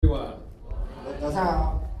Everyone, 早上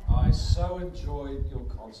好。I so enjoyed your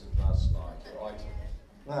concert last night,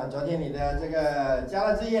 right? 昨天你的这个加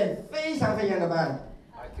勒之夜非常非常的棒。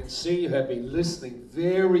I can see you have been listening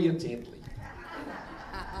very intently.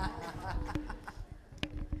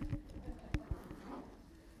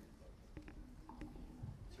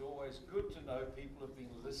 It's always good to know people have been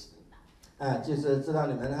listening. 就是知道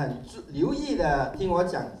你们很留意的听我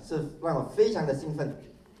讲，是让我非常的兴奋。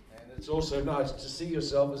And it's also nice to see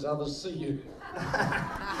yourself as others see you.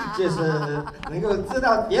 就是能够知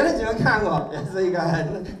道别人怎么看我，也是一个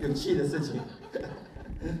很有趣的事情。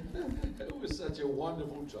It was such a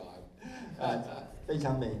wonderful time. 非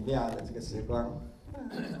常美妙的这个时光。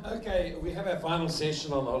Okay, we have our final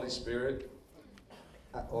session on the Holy Spirit.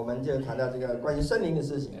 我们就谈到这个关于圣灵的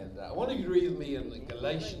事情。And I want you to read with me in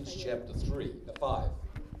Galatians chapter 5.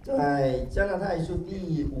 在加拉太书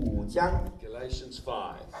第5章。Galatians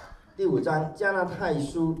 5. 第5章，加拉太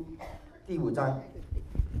书第5章。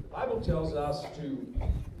The Bible tells us to,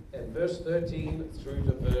 in verse 13 through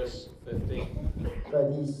to verse 15. 在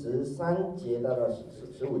第13节到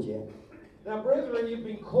15节。Now, brethren, you've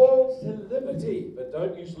been called to liberty, but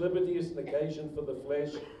don't use liberty as an occasion for the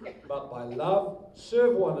flesh, but by love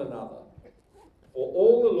serve one another. For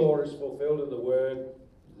all the law is fulfilled in the word,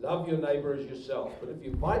 love your neighbor as yourself. But if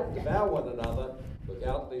you bite and devour one another, look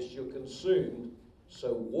out lest you're consumed.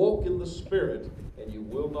 So walk in the Spirit, and you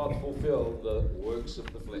will not fulfill the works of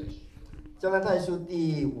the flesh. 加拉太书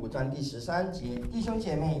第5章第13节，弟兄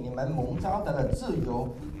姐妹，你们蒙召得了自由，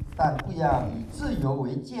但不要以自由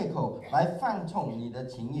为借口来放纵你的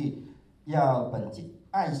情欲，要本着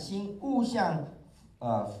爱心互相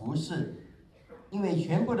服侍，因为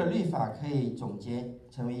全部的律法可以总结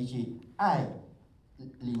成为一句爱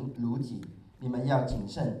邻如己。你们要谨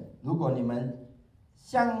慎，如果你们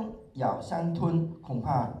相咬相吞，恐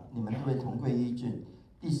怕你们会同归于尽。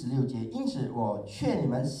第16节，因此我劝你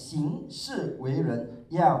们行事为人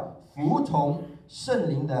要服从圣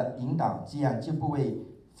灵的引导，这样就不会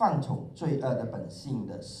放纵罪恶的本性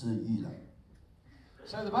的私欲了。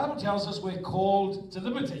So the Bible tells us we're called to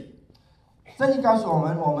liberty. 圣经告诉我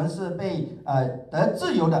们，我们是被得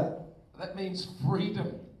自由的。That means freedom.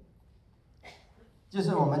 就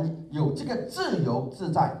是我们有这个自由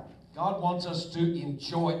自在。God wants us to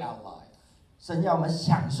enjoy our life. 神要我们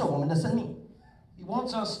享受我们的生命。He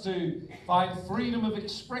wants us to find freedom of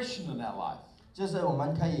expression in our life. 就是我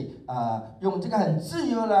们可以用这个很自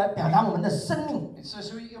由来表达我们的生命。So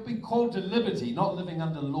you'll be called to liberty, not living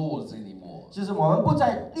under laws anymore. 就是我们不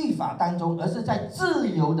在律法当中，而是在自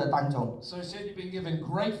由的当中。So he said you've been given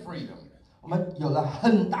great freedom. 我们有了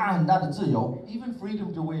很大很大的自由。Even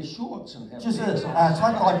freedom to wear shorts and have 就是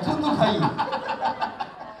穿短裤都可以。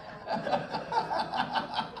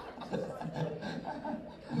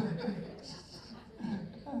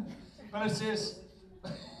But it says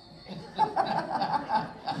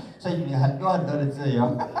所以你很多的自由。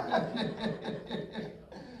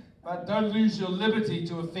But don't lose your liberty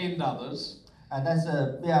to offend others. 但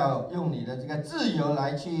是不要用你的这个自由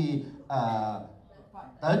来去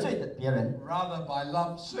得罪别人。Rather by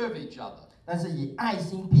love serve each other. 但是以爱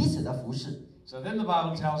心彼此的服侍。So then the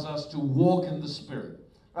Bible tells us to walk in the Spirit.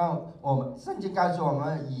 让我们圣经告诉我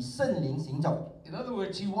们以圣灵行走。In other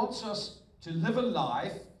words, He wants us to live a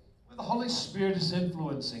life where the Holy Spirit is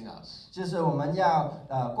influencing us. 就是我们要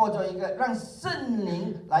过着一个让圣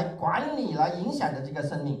灵来管理、来影响的这个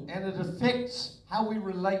生命。And it affects how we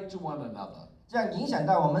relate to one another. 这样影响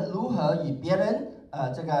到我们如何与别人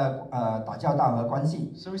打交道和关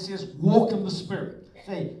系。So He says, walk in the Spirit.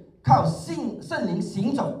 所以靠圣灵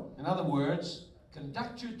行走。In other words,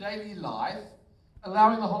 conduct your daily life,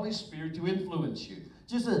 allowing the Holy Spirit to influence you.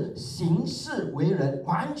 就是行事为人，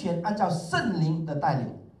完全按照圣灵的带领。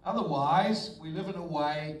Otherwise, we live in a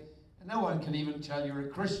way and no one can even tell you're a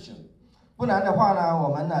Christian. 不然的话呢，我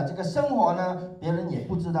们的这个生活呢，别人也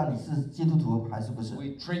不知道你是基督徒还是不是。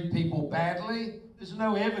 We treat people badly. There's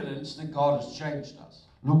no evidence that God has changed us.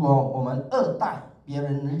 如果我们恶待别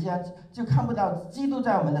人，人家就看不到基督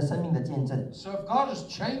在我们的生命的见证。 So if God has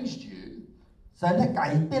changed you, 神他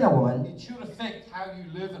改变了我们， it should affect how you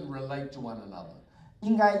live and relate to one another.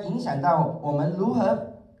 应该影响到我们如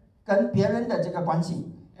何跟别人的这个关系。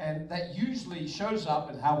 And that usually shows up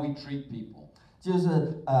in how we treat people. 就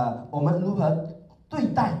是我们如何对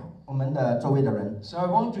待我们的周围的人。 So I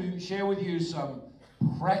want to share with you some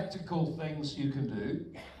practical things you can do.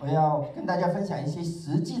 我要跟大家分享一些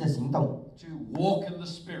实际的行动。To walk in the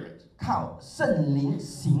Spirit. 靠圣灵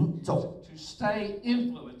行走。To stay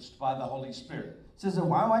influenced by the Holy Spirit. 就是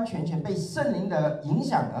完完全全被圣灵的影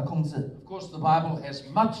响而控制。 Of course, the Bible has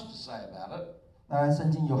much to say about it. 当然，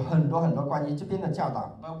圣经有很多很多关于这边的教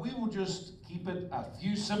导， but we will just keep it a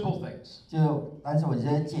few simple things, 但是我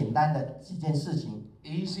觉得简单的几件事情，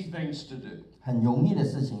 easy things to do. 很容易的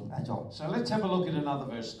事情来做。 So let's have a look at another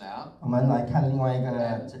verse now. 我们来看另外一个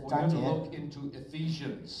And we're 章 going 节， to look into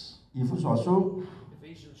Ephesians. 以弗所书，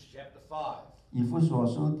 Ephesians chapter 5. 以弗所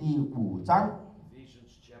书第5章，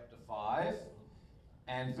 Ephesians chapter 5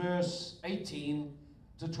 and verse 18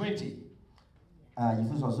 to 20. 以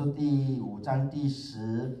弗所书第5章第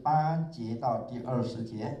18节到第20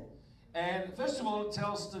节。 And first of all, it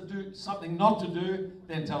tells to do something not to do,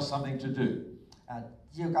 then tells something to do.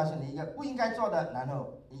 就告诉你一个不应该做的，然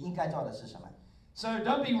后你应该做的是什么。 So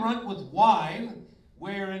don't be drunk with wine,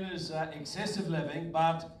 wherein is excessive living,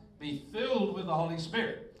 but be filled with the Holy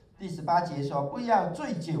Spirit. 第18节说，不要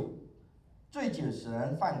醉酒，醉酒使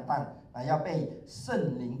人放荡，要被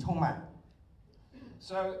圣灵充满。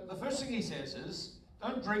 So the first thing he says is,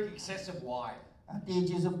 don't drink excessive wine. 第一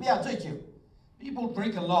就是不要醉酒。 People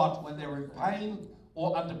drink a lot when they're in pain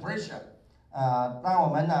or under pressure. 当我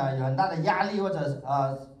们有很大的压力或者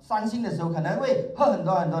伤心的时候，可能会喝很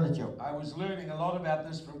多很多的酒。 I was learning a lot about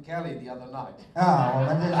this from Kelly the other night. 我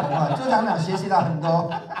们这从朱长老学习到很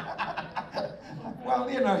多。Well,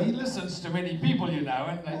 you know, he listens to many people, you know,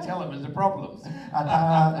 and they tell him the problems.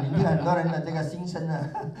 他聆听很多人的这个心声呢。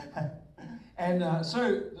And so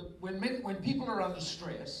when people are under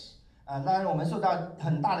stress, 当然我们受到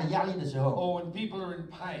很大的压力的时候， or when people are in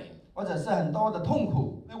pain, 或者是很多的痛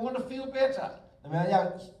苦， they want to feel better, 我们要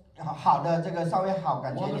好的这个稍微好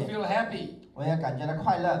感觉 want to 点， feel happy. 我要感觉到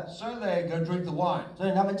快乐， So they go drink the wine. 所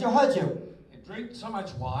以他们就喝酒， They drink so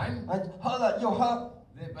much wine, 喝了又喝，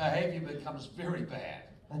 their behavior becomes very bad.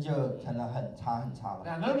 那就成了很差很差了。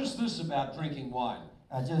 Now, notice this about drinking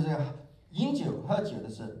wine. 就是饮酒喝酒的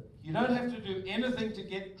事， You don't have to do anything to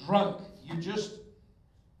get drunk. You just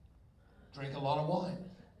drink a lot of wine.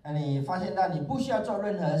 你发现到你不需要做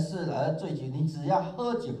任何事而醉酒，你只要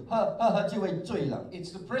喝酒，喝就会醉了。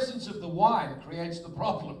 It's the presence of the wine creates the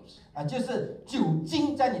problems. 就是酒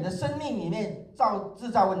精在你的生命里面制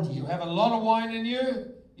造问题 You。have a lot of wine in you,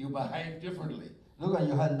 you behave differently. 如果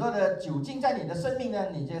有很多的酒精在你的生命呢，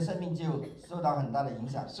你这个生命就受到很大的影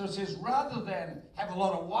响。 So it says rather than have a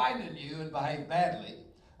lot of wine in you and behave badly,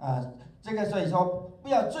 这个所以说不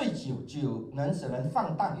要醉酒，酒能使人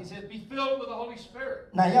放荡 he。says be filled with the Holy Spirit.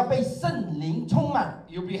 那要被圣灵充满，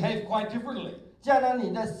 You'll behave quite differently. 这样呢，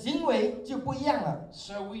你的行为就不一样了。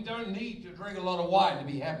 So we don't need to drink a lot of wine to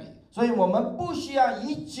be happy. 所以我们不需要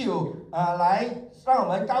以酒来让我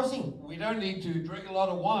们高兴 We don't need to drink a lot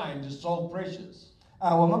of wine to solve pressures.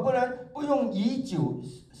 我们不用以酒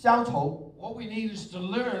消愁， What we need is to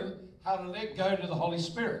learn how to let go to the Holy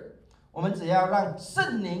Spirit. 我们只要让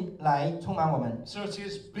圣灵来充满我们。 So it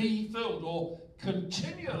says be filled or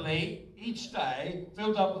continually each day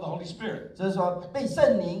filled up with the Holy Spirit. 就是说被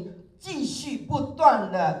圣灵继续不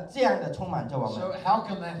断的这样的充满着我们。 So how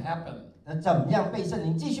can that happen? 怎么样被圣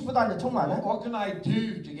灵继续不断的充满呢？ What can I do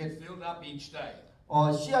to get filled up each day?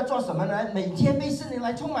 我需要做什么呢？每天被圣灵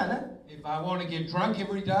来充满呢？ If I want to get drunk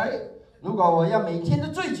every day, 如果我要每天都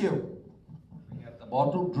醉酒， bring out the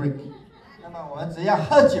bottle, drink. 那么我们只要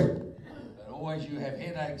喝酒。 But always you have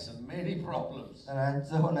headaches and many problems. 当然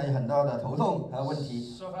之后呢，有很多的头痛和问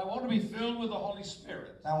题。 So if I want to be filled with the Holy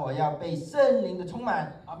Spirit, 当我要被圣灵的充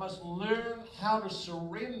满， I must learn how to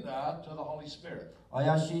surrender to the Holy Spirit. 我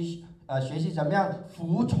要学习怎么样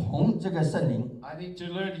服从这个圣灵。 I need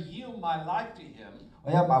to learn to yield my life to Him 我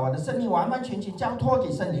要把我的生命完完全全交托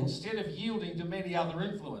给圣灵。 instead of yielding to many other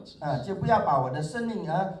influences. 就不要把我的生命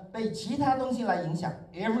被其他东西来影响。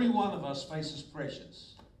 Every one of us faces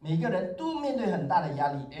pressures. 每个人都面对很大的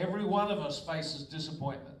压力， Every one of us faces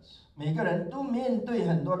disappointments. 每个人都面对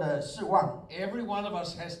很多的失望， Every one of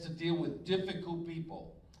us has to deal with difficult people.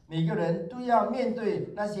 每个人都要面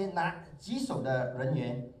对那些棘手的人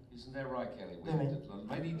员。 Isn't that right, Kelly? We Amen. have to-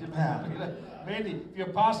 many Yeah. difficult, many. If you're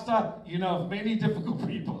a pastor, you know of many difficult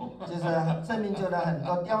people. 就是生命中的很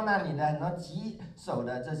多刁难你的、很多棘手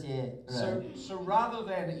的这些人， So rather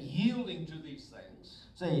than yielding to these things,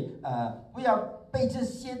 所以不要被这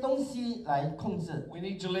些东西来控制。 we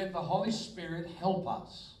need to let the Holy Spirit help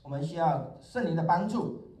us. 我们需要圣灵的帮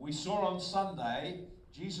助。 We saw on Sunday,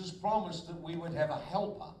 Jesus promised that we would have a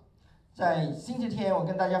helper. 在星期天，我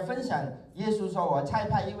跟大家分享，耶稣说：“我差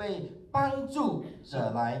派一位帮助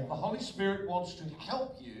者来。 The Holy Spirit wants to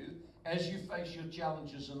help you as you face your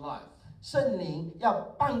challenges in life. 圣灵要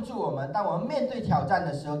帮助我们，当我们面对挑战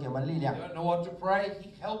的时候，给我们力 You 量。 don't know what to pray,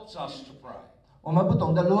 He helps us to pray. 我们不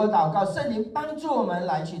懂得如何祷告，圣灵帮助我们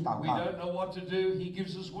来去祷 We 告。 don't know what to do, He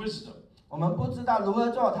gives us wisdom. 我们不知道如何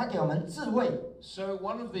做，他给我们智慧。 So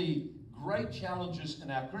one of the great challenges in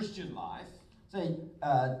our Christian life 所以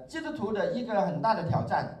基督徒的一个很大的挑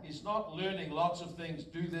战 is not learning lots of things,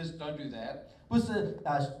 do this, don't do that. 不是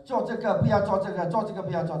做这个不要做这个，做这个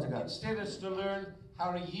不要做这个， Instead, it's to learn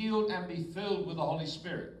how to yield and be filled with the Holy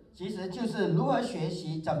Spirit. 其实就是如何学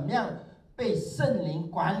习怎么样被圣灵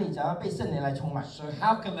管理，怎么样被圣灵来充满。 So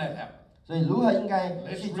how can that happen? 所以如何应该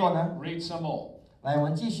Let's 去做呢？ read some more. 来，我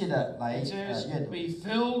们继续的来 It says, 阅读， be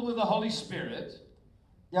filled with the Holy Spirit,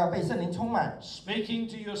 要被圣灵充满， speaking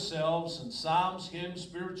to yourselves in psalms, hymns,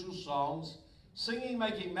 spiritual songs, singing,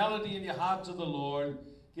 making melody in your heart to the Lord,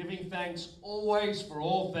 giving thanks always for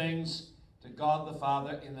all things to God the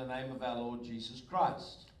Father in the name of our Lord Jesus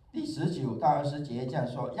Christ. 第19到20节这样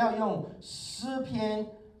说，要用诗篇、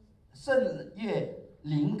圣乐、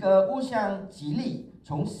灵歌互相激励，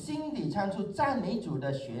从心底唱出赞美主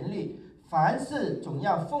的旋律。凡事总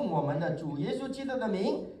要奉我们的主耶稣基督的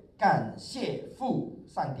名，感谢父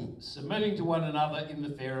上帝。 Submitting to one another in the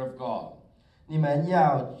fear of God. 你们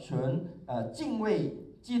要存敬畏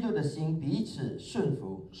基督的心，彼此顺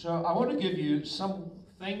服。 So I want to give you some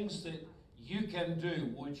things that you can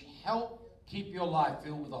do which help keep your life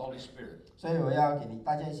filled with the Holy Spirit. 所以我要给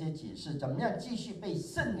大家一些解释，怎么样继续被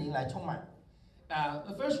圣灵来充满。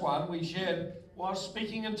 The first one we shared was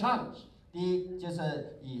speaking in tongues. 第一就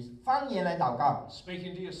是以方言来祷告，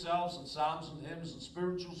 Speaking to yourselves in psalms and hymns and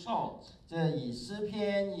spiritual songs. 这以诗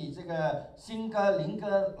篇、以这个新歌、灵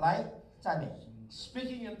歌来赞美。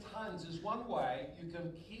 Speaking in tongues is one way you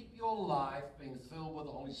can keep your life being filled with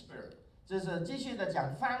the Holy Spirit. 这是继续的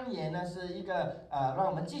讲方言呢，是一个让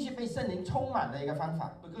我们继续被圣灵充满的一个方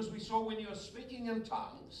法。 Because we saw when you're speaking in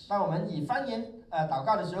tongues, 当我们以方言祷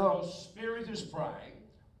告的时候 your，spirit is praying.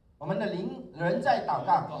 我们的人在祷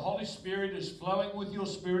The 告， Holy Spirit is flowing with your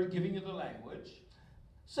spirit, giving you the language.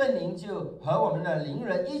 圣灵就和我们的灵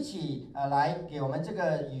人一起来给我们这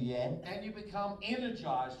个语言， And you become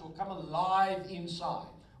energized or come alive inside.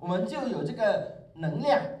 我们就有这个能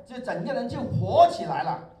量，就整个人就活起来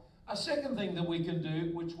了。 A second thing that we can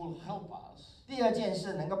do, which will help us, 第二件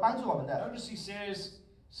事能够帮助我们的， notice he says,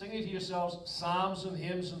 singing to yourselves psalms and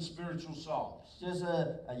hymns and spiritual songs. 就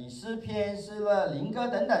是以诗篇、诗乐、灵歌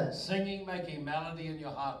等等， Singing, making melody in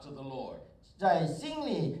your heart to the Lord. 在心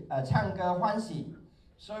里唱歌欢喜。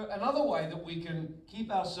 So another way that we can keep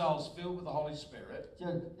ourselves filled with the Holy Spirit 就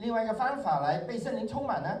另外一个方法来被圣灵充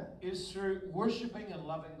满呢， is through worshiping and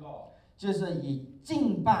loving God. 就是以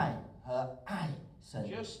敬拜和爱神，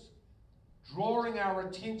 Just drawing our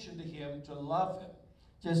attention to Him, to love Him.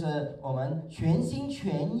 就是我们全心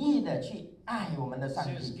全意的去爱我们的 It 上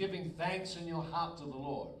says 帝， giving thanks in your heart to the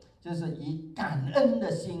Lord. 就是以感恩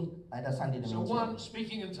的心来到上帝的 So 面前。 one,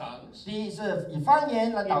 speaking in tongues, 第一是以方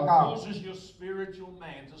言来 it 祷告， causes your spiritual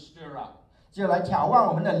man to stir up. 就来眺望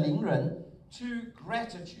我们的灵人。 Two,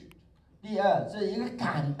 gratitude, 第二是一个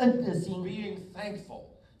感恩的心， being thankful.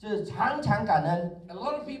 就是常常感恩。 A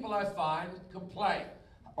lot of people I find complain.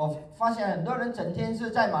 我发现很多人整天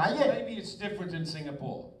是在埋怨， Maybe it's different in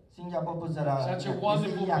Singapore. 新加坡不知道， Such a 也是一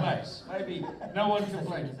wonderful 样。 place. Maybe no one It's a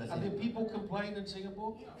complains. shame, it's a Are shame. there people complain in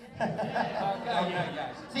Singapore? Yeah.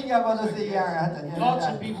 新加坡都是一样啊，整天都 Lots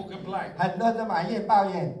在 of people complain. 很多人埋怨抱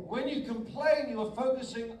怨。 When you complain, you are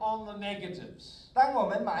focusing on the negatives. 当我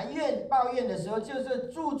们埋怨抱怨的时候，就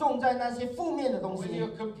是注重在那些负面的东 When 西。 you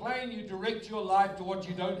complain, you direct your life to what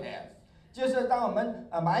you don't have. 就是当我们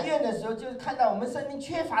埋怨的时候，就是看到我们生命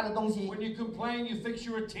缺乏的东西。 When you complain, you fix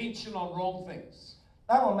your attention on wrong things.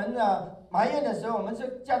 当我们埋怨的时候，我们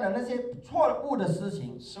是叫的那些错误的事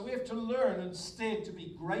情。 So we have to learn instead to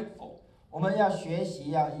be grateful. 我们要学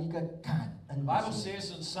习要一个感 The 恩 Bible 的心。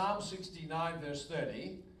 says in Psalm 69, verse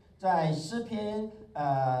 30, 在诗篇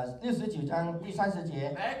69章第30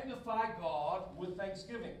节， magnify God with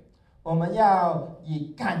thanksgiving. 我们要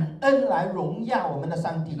以感恩来荣耀我们的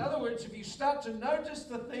上帝 In。other words, if you start to notice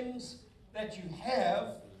the things that you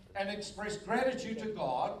have and express gratitude to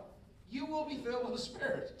God, you will be filled with the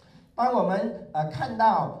Spirit. 当我们看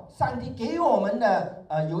到上帝给我们的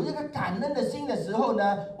有一个感恩的心的时候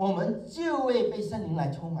呢，我们就会被圣灵来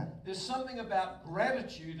充满。 There's something about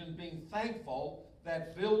gratitude and being thankful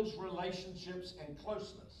that builds relationships and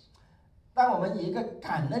closeness. 当我们有一个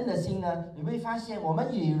感恩的心呢，你会发现我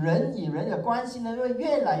们与人的关系呢会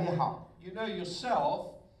越来越好。 You know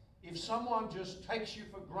yourself, if someone just takes you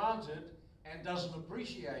for granted and doesn't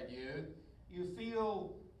appreciate you, you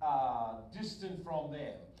feel distant from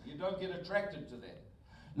them. You don't get attracted to them.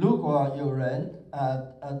 如果有人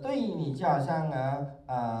对你就好像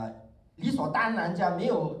理所当然这样没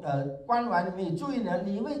有关怀没有注意呢，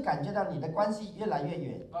你会感觉到你的关系越来越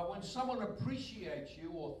远。 But when someone appreciates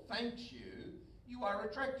you or thanks you, you are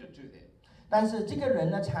attracted to them. 但是这个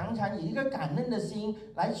人呢，常常以一个感恩的心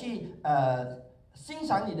来去欣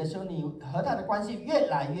赏你的时候，你和他的关系越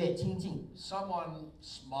来越亲近。Someone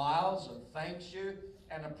smiles and thanks you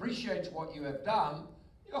and appreciates what you have done,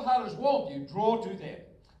 your heart is warmed, you draw to them.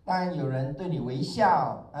 当有人对你微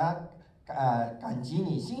笑感激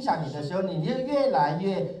你、欣赏你的时候，你就越来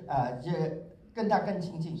越跟他更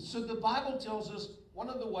亲近。So the Bible tells us one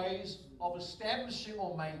of the ways of establishing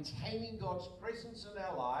or maintaining God's presence in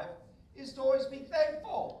our life is to always be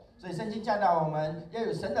thankful. 所以圣经教导我们要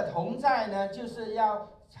有神的同在呢，就是要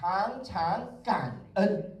常常感恩。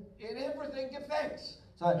In everything, give thanks.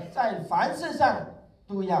 所以在凡事上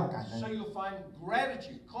都要感 So 恩， you'll find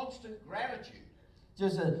gratitude, constant gratitude, 就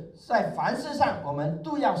是在凡事上我们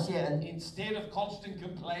都要谢恩 instead of constant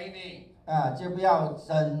complaining. 就不要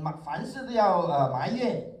凡事都要埋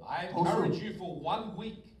怨 I 投诉。 encourage you for 1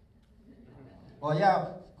 week, 我要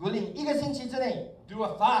鼓励1个星期之内 do a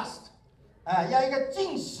fast. 要一个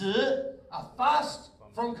禁食， A fast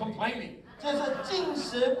from complaining. 就是禁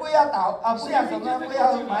食，不要不要什么，不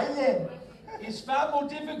要埋怨。It's far more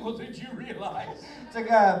difficult than you realize. 这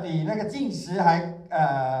个比那个禁食还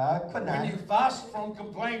困 When 难 you，fast from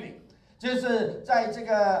complaining 就是在这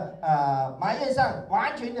个埋怨上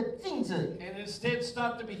完全的禁止， and instead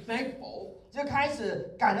start to be thankful, 就开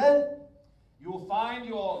始感恩 you'll find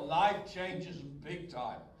your life changes big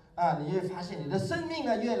time. 你会发现你的生命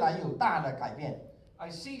呢越来越有大的改变。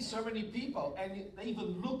 I see so many people and they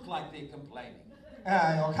even look like they're complaining.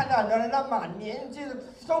 我看到很多人，他满脸就是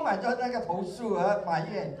充满着那个投诉和埋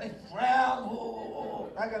怨， They frown. Oh,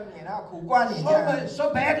 那个脸苦瓜脸 so 这样 bad, so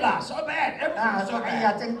bad, lah, so bad. Everything's 说 so 哎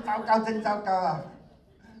呀 bad. 真糟糕，真糟糕啊！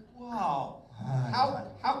 Wow.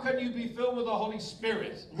 How can you be filled with the Holy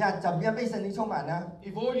Spirit 你看怎么样被神灵充满呢？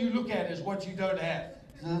 if all you look at is what you don't have?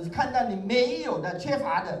 只看到你没有的、缺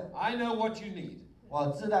乏的。 I know what you need. 我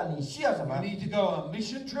知道你需要什 You 么， need to go on a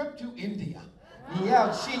mission trip to India. 你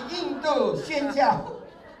要去印度宣教，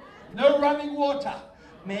 No running water.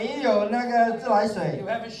 没有那个自来 You 水，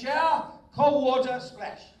 have a shower, cold water,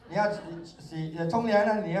 splash. 你要冲凉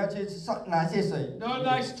呢，你要去拿些水， No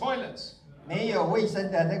nice toilets. 没有卫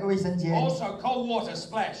生的那个卫生间， Also cold water,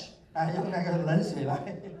 splash. 用那个冷水来。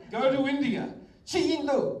 Go to India. 去印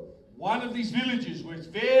度， One of these villages where it's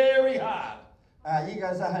very hard. 一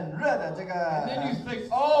个是很热的这 And then you 个， think,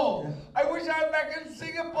 oh, I wish I was back in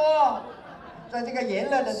Singapore. 在这个炎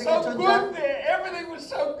热的这个 So 村 good 庄， there. Everything was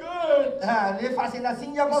so good. 你会发现到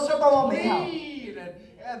新加坡 It's 是多么 so 美好。 clean.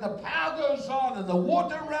 And the power goes on and the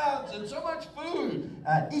water runs and so much food.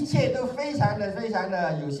 一切都非常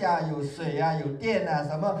的有有水有电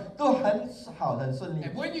什么都很好，很顺利。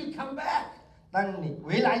 And when you come back, 当你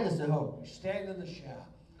回来的时候， you stand in the shower.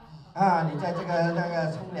 你在这个那个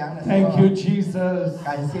冲凉的时 Thank you, 候， Jesus.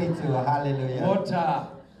 感谢主，哈利路亚。 Water.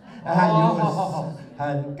 有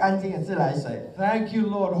很干净的自来水， Thank you,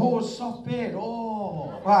 Lord. Oh, soft bed. Oh.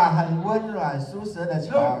 哇，很温暖舒适的 No,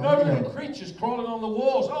 床， no little creatures crawling on the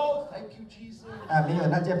walls. Oh, thank you, Jesus. 没有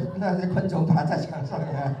那些昆虫爬在墙上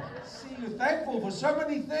See, you're thankful for so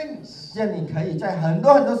many things. 这样你可以在很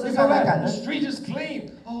多事 You 上 go 来 back, 感 the 恩。 street is clean.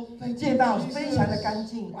 Oh, thank 街 you, 道非常的 Jesus. 干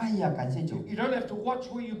净，哎呀，感谢主。 You don't have to watch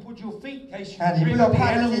where you put your feet in case 你 you 不 tread 要 on the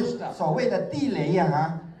怕那 animal 些 stuff. 所谓的地雷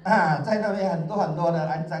在那边很多的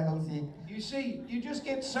肮脏东西。 You see, you just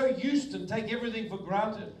get so used to take everything for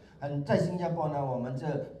granted 在新加坡呢，我们这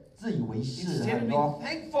自以为是 instead 很 of 多，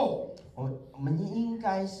 being thankful. 我们应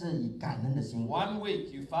该是以感恩的心。 1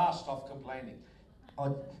 week you fast off complaining.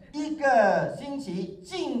 1个星期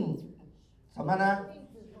禁什么呢？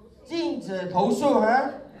禁止投诉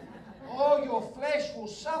Oh, your flesh will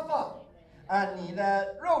suffer. 你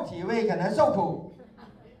的肉体会可能受苦，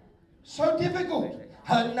 So difficult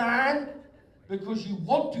很难， because you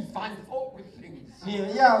want to find fault with things.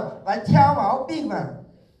 你要来挑毛病嘛。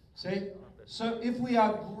 See? So if we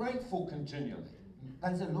are grateful continually,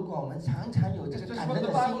 但是如果我们常常有这 it's 个 just 感 what 恩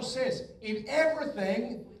the 的 Bible 心， says. In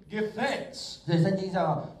everything, give thanks. 所以圣经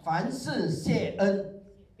上凡事谢恩，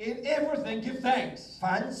 In everything, give thanks.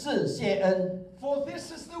 凡事谢恩， For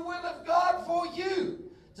this is the will of God for you.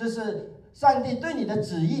 这是上帝对你的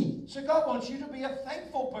旨意。 So God wants you to be a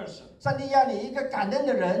thankful person, 上帝要你一个感恩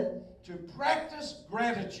的人， to practice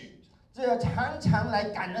gratitude 就要常常来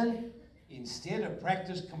感恩， instead of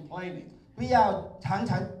practice complaining. 不要常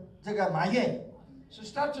常这个埋怨。 So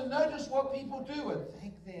start to notice what people do and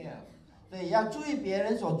thank them. 对，要注意别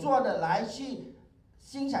人所做的，来去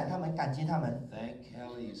欣赏他们，感激他们。 Thank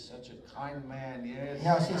Kelly, he's such a kind man, yes.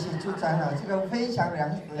 要谢谢朱长老，这个非常良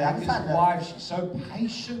And his 善的 wife, she's so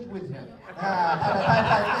patient with him. 他的太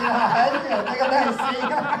太对他很有这个耐心。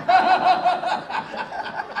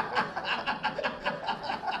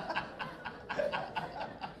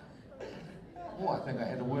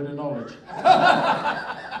word of knowledge.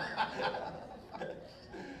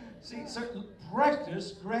 See, so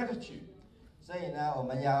practice gratitude. 所以呢，我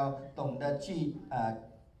们要懂得去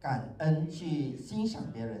感恩，去欣赏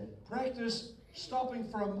别人。Practice stopping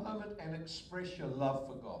for a moment and express your love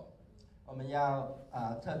for God. 我们要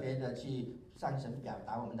特别的去向神表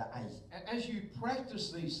达我们的爱。As you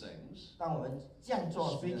practice these things, 当我们这样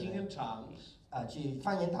做时 speaking in tongues, 去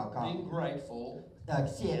方言祷告， being grateful,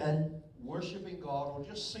 谢恩， worshiping God, or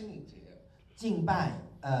just singing to Him, 敬拜，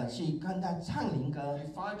去跟他唱灵歌，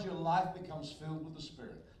 you find your life becomes filled with the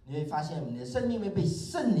Spirit. 你会发现你的生命会被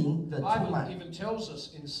圣灵 The 的充 Bible 满。 even tells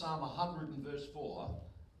us in Psalm 100 and verse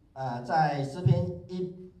 4, 在诗篇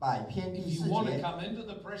100篇第 if you 4 want to 节， come into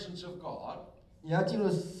the presence of God, 你要进入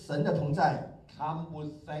神的同在， come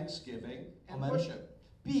with thanksgiving and Amen. worship.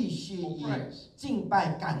 必须以 praise 敬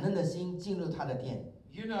拜感恩的心进入他的殿。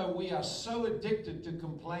 You know, we are so addicted to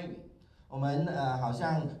complaining. 我们好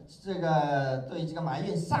像这个对这个埋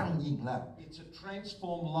怨上瘾了。 It's a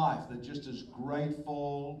transformed life that just is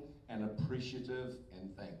grateful and appreciative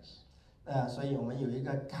and thanks. 所以我们有一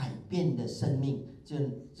个改变的生命，就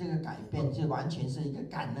这个改变就完全是一个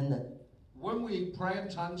感恩的。 When we pray in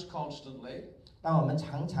tongues constantly, 当我们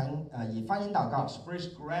常常以方言祷告， express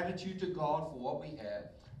gratitude to God for what we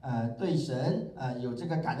have, 对神有这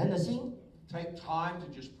个感恩的心， take time to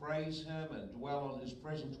just praise Him and dwell on His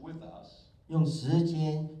presence with us, 用时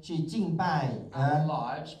间去敬拜， our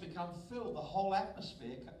lives become filled. The whole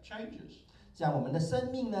atmosphere changes. 这样我们的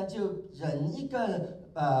生命呢就人一个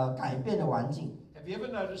改变的环境。 Have you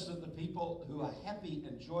ever noticed that the people who are happy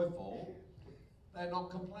and joyful, they're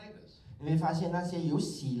not complainers? 你会发现那些有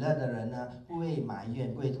喜乐的人呢，不会埋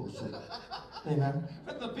怨，不会投诉，对吗？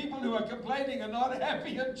 But the people who are complaining are not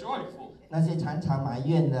happy and joyful. 那些常常埋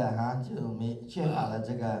怨的就缺乏了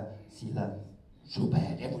这个喜乐， So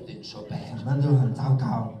bad, everything's so 什 bad. 么都很糟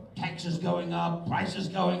糕， Taxes going up,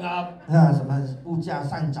 prices going up. 什么物价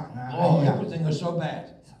上涨啊， Oh, 哎呀， everything is so bad.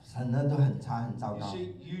 什么都很差很糟 You 糕。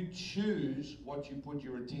 see, you choose what you put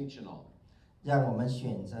your attention on. 让我们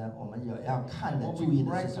选择，我们要看的、 When 注 we 意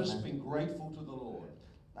的是什 practice 么？ being grateful to the Lord,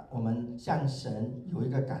 我们向神有一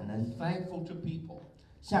个感恩， thankful to people,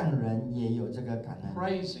 向人也有这个感恩，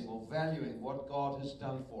 praising or valuing what God has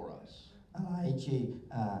done for us. 来去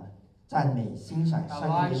赞美、欣赏 Our 上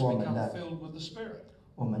lives 帝给我们 become 的， filled with the Spirit.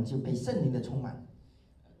 我们就被圣灵的充满。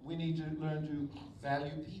 We need to learn to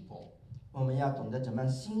value people. 我们要懂得怎么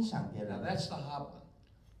样欣赏别 Now 人， that's the hard one.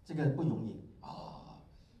 这个不容易。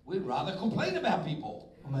 We'd rather complain about people.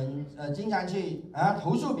 我们经常去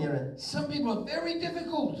投诉别人， Some people are very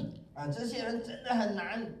difficult. 这些人真的很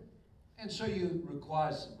难， And so you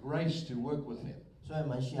requires grace to work with him. 所以我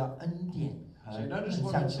们需要恩典和 So notice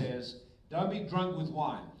what 相 it 处， says. Don't be drunk with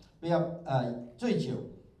wine. 不要醉酒，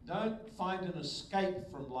 Don't find an escape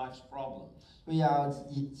from life's problems. 不要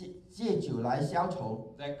以借酒来消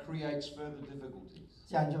愁， That creates further difficulties.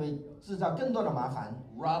 这样就会制造更多的麻烦。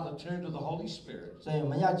 Rather turn to the Holy Spirit. 所以我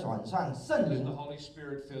们要转向圣 Let 灵 the，Holy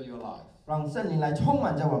Spirit fill your life. 让圣灵来充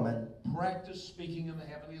满着我们， Practice speaking in the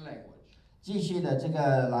heavenly language. 继续的这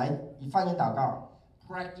个来以方言祷告，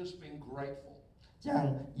 Practice being grateful. 这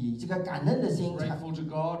样以这个感恩的心， Grateful to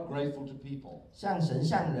God, grateful to people. 向神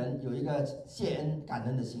向人有一个谢恩感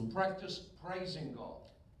恩的心， Practice praising God,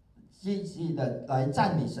 积极的来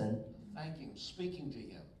赞美神， thanking, speaking to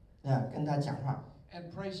Him, 跟他讲话，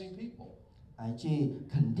 and praising people. 来去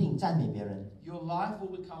肯定赞美别人， Your life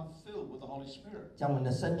will become filled with the Holy Spirit. 这样我们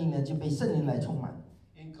的生命呢就被圣灵来充满。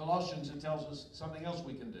 In Colossians, it tells us something else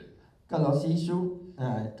we can do. 各罗西书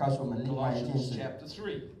告诉我们另外一件 Colossians 事， chapter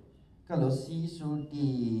 3. 各罗西书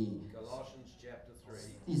Colossians chapter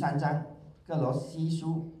 3. 第3章，各罗西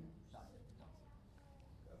书，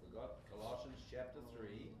 I forgot Colossians chapter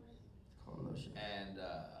 3. And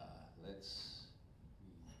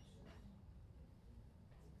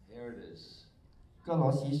here it is. 各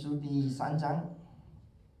罗西书第3章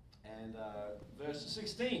And verse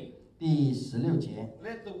 16. 第16节，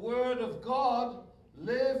 Let the word of God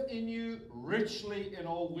live in you richly in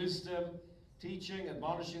all wisdom, teaching,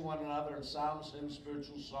 admonishing one another in psalms, hymns,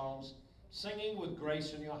 spiritual songs, singing with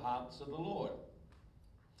grace in your hearts to the Lord.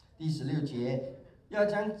 第16节，要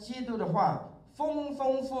将基督的话丰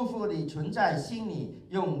丰富富地存在心里，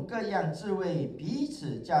用各样智慧彼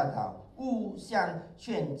此教导，互相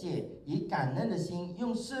劝诫，以感恩的心，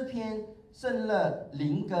用诗篇、圣乐、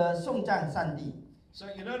灵歌颂赞上帝。 So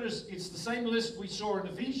you notice it's the same list we saw in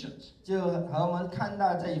Ephesians. 就和我们看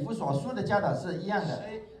到在以弗所书的教导是一样的，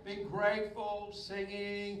 Say, being grateful,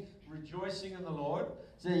 singing, rejoicing in the Lord.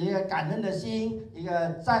 是一个感恩的心，一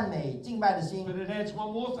个赞美敬拜的心 But。it adds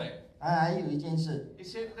one more thing. 还有一件事， He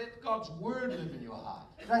said, let God's word live in your heart.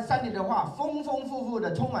 让上帝的话丰丰富富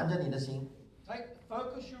的充满着你的心，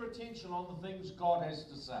 Focus your attention on the things God has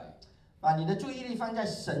to say. 把你的注意力放在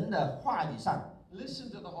神的话语上， Listen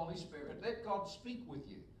to the Holy Spirit. Let God speak with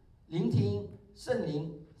you. 聆听圣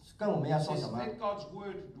灵跟我们要 It 说 says, 什么， let God's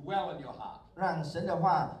word dwell in your heart. 让神的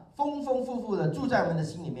话丰丰富富的住在我们的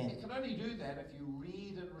心里面。 You can only do that if you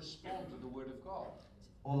read and respond to the word of God.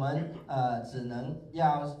 我们只能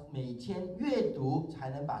要每天阅读，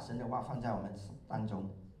才能把神的话放在我们当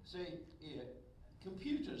中。 See, yeah,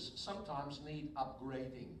 computers sometimes need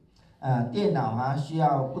upgrading. 电脑需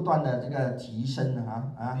要不断的这个提升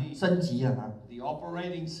升级了The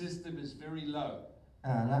operating system is very low.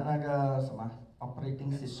 那个什么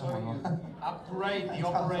operating And so you system upgrade the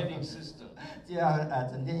operating system. 就要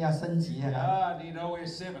整天要升级 Ah, need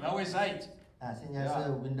OS 7, OS 8. 现在是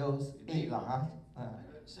Windows 8了I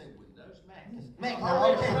don't say Windows, Mac. Mac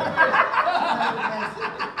OK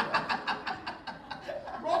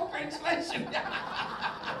Wrong translation.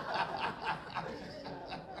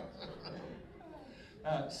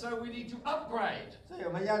 So we need to upgrade. 所以我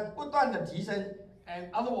们要不断的提升， And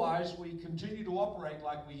otherwise, we continue to operate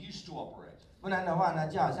like we used to operate. 不然的话呢，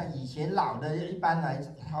就好像以前老的一般来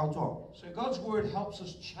操作。 So God's word helps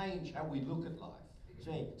us change how we look at life.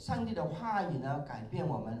 所以上帝的话语呢，改变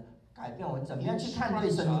我们怎么 He 样去看对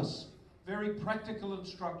instructs 生命， us very practical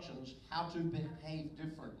instructions how to behave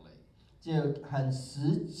differently, 就很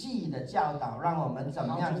实际的教导，让我们怎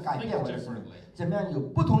么 how 样 to 改 think 变我们的生命， differently. 怎么样有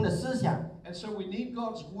不同的思想。 And so we need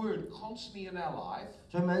God's word constantly in our life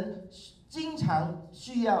所以我们经常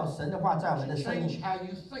需要神的话在我们 to 的生 change 命， how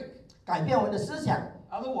you think. 改变我们的思想。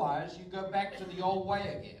 Otherwise, you go back to the old way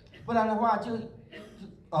again. 不然的话就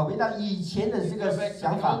回到以前的 You 这 go 个 back to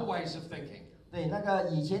想 the 法 old，ways of thinking. 对那个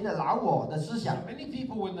以前的老我的思 So 想。 many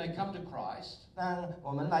people, when they come to Christ, 当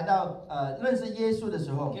我们来到认识耶稣的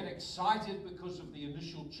时候， get excited because of the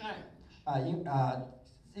initial change.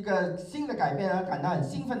 一个新的改变而感到很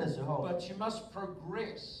兴奋的时候， But you must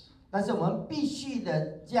progress. 但是我们必须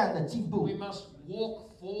的这样的进步 We，must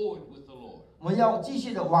walk forward with the Lord. 我们要继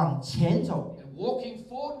续的往前走。 And walking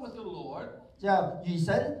forward with the Lord, 要与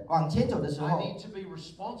神往前走的时 I 候， need to be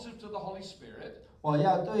responsive to the Holy Spirit, 我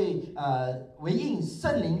要对回应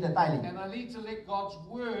圣灵的带领， and I need to let God's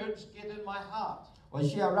words get in my heart. 我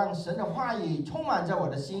需要让神的话语充满着我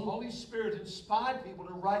的 The 心。 Holy Spirit inspired people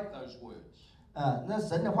to write those words. 那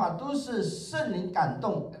神的话都是圣灵感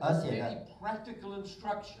动 And 而 there's 写 many 的， practical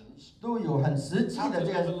instructions 都有很实际 how 的 to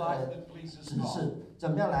这 live a 个 life that pleases 指 God. 示，怎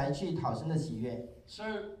么样来去讨神的喜悦。 So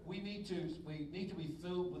we need to be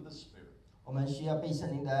filled with the Spirit. 我们需要被圣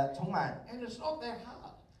灵的充满， And it's not that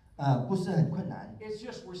hard. 不是很困难， It's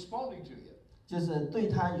just responding to Him. 就是对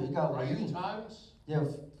他有一个回 Pray in 应， tongues, 就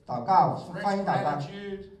祷告、 express 翻译祷告，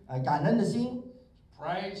 gratitude, 感恩的心，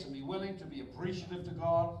 praise and be willing to be appreciative to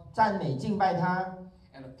God 赞美敬拜他，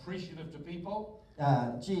 and appreciative to people.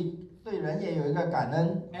 去对人也有一个感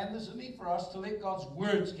恩。 And there's a need for us to let God's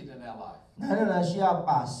words get in our life. 然后呢，需要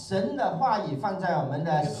把神的话语放在我们 We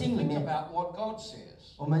的 have to 心里 think 面， about what God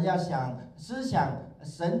says. 我们要思想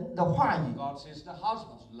神的话语。 God says to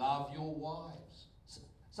husbands, love your wives.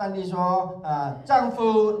 上帝说，丈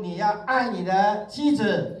夫你要爱你的妻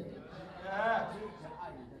子。 Yeah.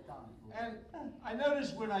 And I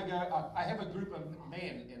noticed when I go, I have a group of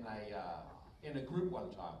men in a group one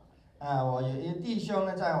time. 我有一个弟兄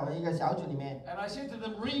呢，在我们一个小组里面， And I said to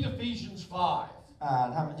them, read Ephesians 5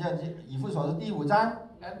他们就以弗所书第5章，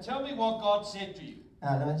 and tell me what God said to you.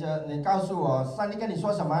 他们就你告诉我，上帝跟你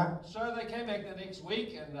说什么？ So they came back the next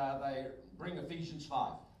week and they bring Ephesians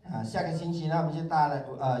 5. 下个星期呢，我们就到了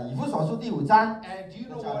以弗所书第5章。 And do you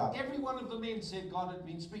know what every one of the men said God had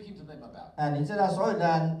been speaking to them about? 你知道所有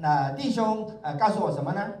的弟兄告诉我什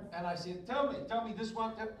么呢？ And I said, tell me this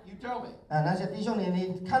one, you tell me. 那些弟兄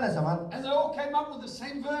你看了什么？ And they all came up with the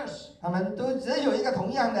same verse. 他们都只有一个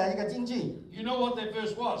同样的一个经句， You know what that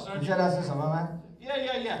verse was, 你 don't 知 you? 道是什么吗？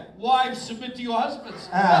 Yeah. Wives, submit to your husbands.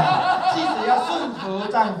 妻子要顺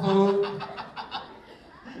服丈夫。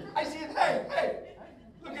 I said, hey,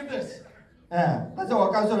 look at this. 但是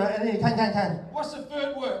我告诉人，你看。 What's the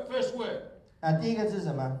first word? 第一个是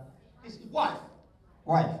什么 It's wife.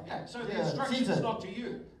 ？wife。 Yeah, so the 这个 instruction 妻 is 子。 not to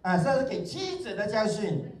you. 这是给妻子的教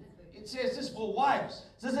训， It says this for wives.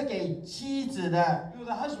 这是给妻子的。 You're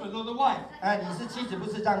the husband or the wife. 你是妻子，不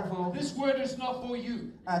是丈夫。 This word is not for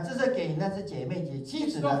you. 这是给那是姐妹给妻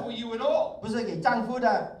It's 子 not 的， for you at all. 不是给丈夫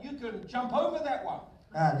的。 You can jump over that one.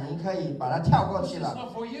 您可以把它跳过 This 去 is 了。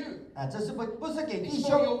 not for you. 这是不是给弟 It's for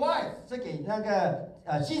兄， your wife. 是给那个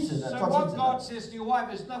妻子的， So 做妻 what 子 God 的。 says to your wife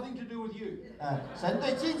has nothing to do with you. 神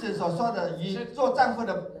对妻子所说的与做丈夫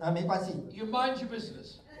的没关系。 You mind your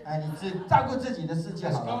business. 你只照顾自己的事就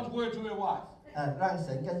That's 好了。 God's word to your wife. 让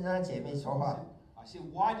神跟那姐妹说话。 I said,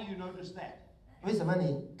 why do you notice that? 为什么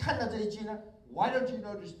你看到这一句呢？ Why don't you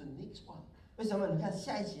notice the next one? 为什么你看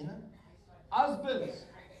下一集呢？ Husbands.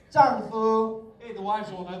 丈夫 Hey, the wives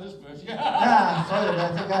all know this verse. 所有的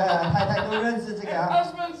这个太太都认识这个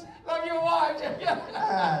Husbands, love your wives.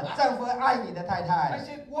 丈夫爱你的太 I 太。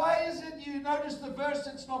 said, why is it you notice the verse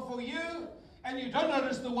that's not for you, and you don't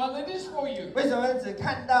notice the one that is for you? 为什么只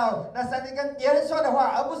看到那三天跟别人说的话，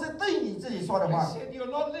而不是对你自己说的 I 话？ said, you're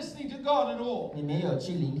not listening to God at all. 你没有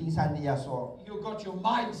去聆听上帝要说， You've got your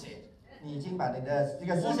mindset. 你已经把你的这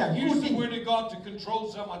个 You 思 want 想 to 固 use the 定， word of God to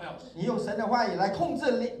control someone else. 你用神的话语来控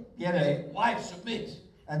制别人。 Hey, wife, submit.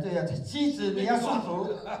 对呀，妻子你要顺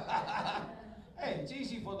服。 Hey, it's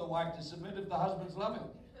easy for the wife to submit if the husband's loving.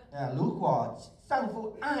 如果丈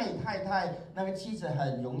夫爱太太，那个妻子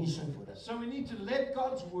很容易顺服的。 So we need to let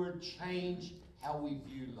God's word change how we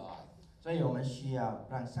view life. 所以我们需要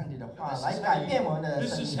让上帝的话 This 来 is how 改变我们的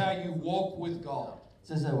this 生 is 命。 how you walk with God.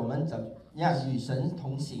 这是我们怎样与神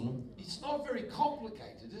同行， It's not very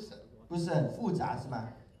complicated, is it? 不是很复杂是吗？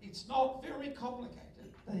 It's not very complicated.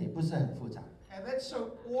 对，不是很复杂， And that's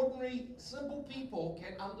so ordinary, simple people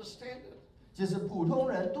can understand it. 就是普通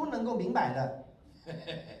人都能够明白的。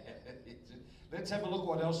 Let's have a look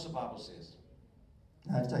what else the Bible says.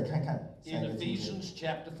 再看看下 In 一个经节， Ephesians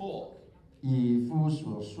chapter 4. 以弗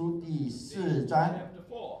所书第4章， Chapter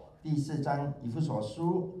 4. 第4章，以弗所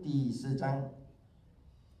书第4章，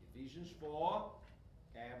 Ephesians 4.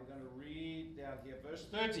 And we're going to read down here verse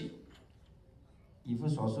 30. 以弗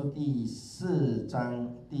所书第4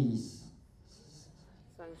章第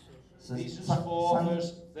Ephesians 4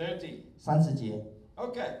 verse 30. 30节。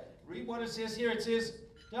 Okay, read what it says here. It says,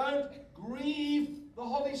 don't grieve the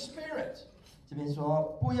Holy Spirit. 这边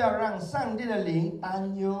说，不要让上帝的灵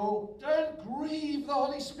担忧， Don't grieve the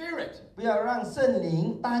Holy Spirit. 不要让圣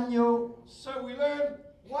灵担忧。 So we learn,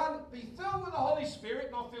 one, be filled with the Holy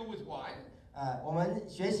Spirit, not filled with wine. 我们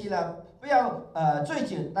学习了，不要醉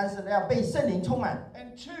酒，但是呢要被圣灵充满，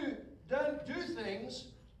 And two, don't do things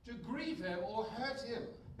to grieve him or hurt him.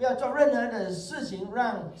 不要做任何的事情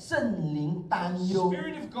让圣灵担 The 忧。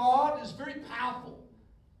 Spirit of God is very powerful,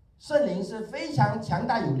 圣灵是非常强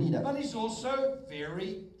大有力的， but he's also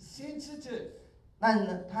very sensitive. 但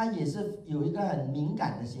呢，他也是有一个很敏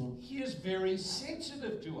感的心， He is very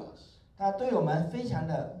sensitive to us. 他对我们非常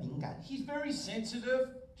的敏感， He's very sensitive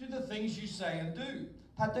to the things you say and do.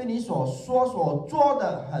 他对你所说所做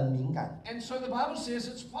的很敏感。 And so the Bible says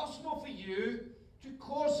it's possible for you to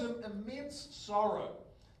cause him immense sorrow.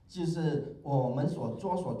 就是我们所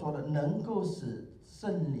做的，能够使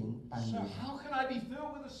圣灵担 So 忧。 how can I be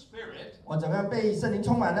filled with the Spirit 我怎么样被圣灵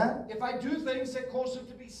充满呢？ if I do things that cause him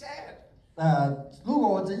to be sad? 如果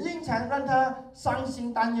我只经常让他伤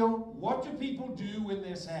心担忧， What do people do when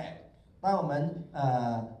they're sad? 当我们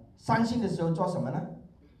伤心的时候做什么呢？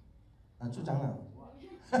朱长老，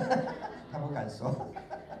他不敢说，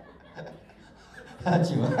喝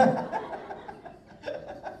酒。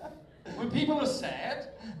 When people are sad,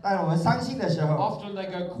 当我们伤心的时候， often they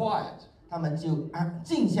go quiet 他们就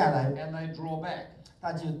静下来， and they draw back.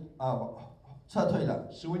 他就撤退了。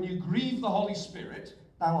 So when you grieve the Holy Spirit,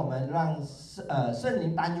 当我们让圣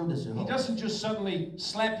灵担忧的时 He 候， doesn't just suddenly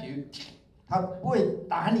slap you. 他不会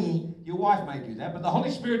打你， Your wife may do that, but the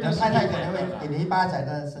Holy Spirit 太 doesn't do 太可能会 that. 给你一巴掌，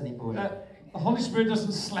但是圣灵不会。 The Holy Spirit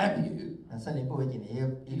doesn't slap you. 圣灵不会给你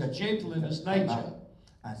一 He's 个 gentle in His nature.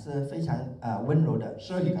 是非常温柔的。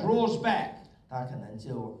 So He draws back. 他可能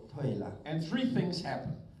就退了。 And three things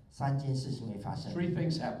happen. 3件事情会发生。 Three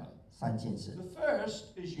things happen. 3件事。 The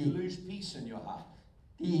first is you lose peace in your heart.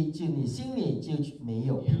 第一，就你心里就没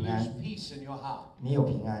有 You 平 lose 安， peace in your heart. 没有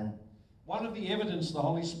平安。 One of the evidence the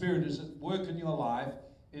Holy Spirit is at work in your life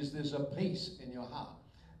is there's a peace in your heart.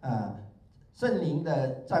 圣灵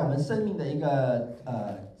的在我们生命的一个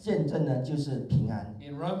见证呢，就是平安。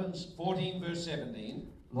 In Romans 14 verse 17,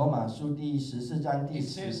 罗马书第14章第 it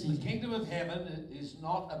says 17 the 节， kingdom of heaven is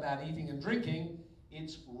not about eating and drinking,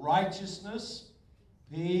 it's righteousness,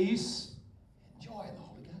 peace, and joy in the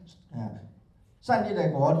Holy Ghost. 上帝的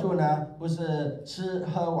国度呢，不是吃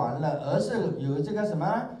喝玩乐，而是有这个什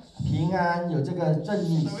么平安，有这个正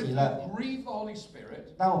义 So 喜 if 乐。 you grieve the Holy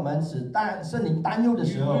Spirit, 当我们使圣灵担忧的 you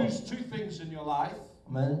时候， lose two things in your life.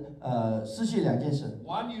 我们失去2件事，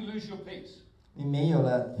 One, you lose your peace. 你没有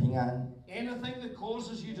了平安。 Anything that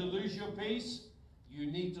causes you to lose your peace, you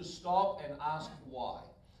need to stop and ask why.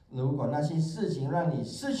 如果那些事情让你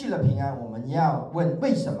失去了平安，我们要问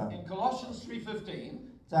为什么？ In Colossians 3:15,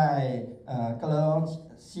 在哥罗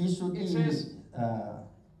西书 it 第 says,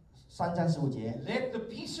 3章15节， let the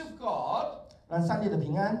peace of God 让上帝的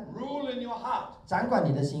平安 rule in your heart. 掌管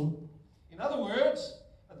你的心。 In other words,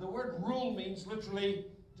 the word rule means literally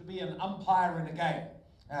to be an umpire in a game.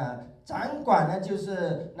 掌管呢就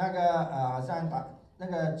是那个好像打那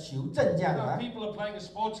个球证这 You 样 know, 啊 people are playing a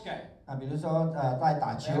sports game. 比如说在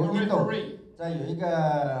打 They 球 have a 运动， referee. 再有一个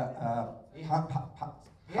He 裁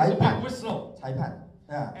has a 判 big whistle. 裁判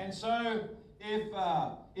And so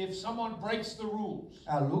if someone breaks the rules,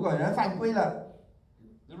 如果有人犯规了，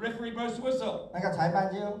 the referee blows the whistle 那个裁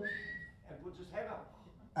判就 and puts his hand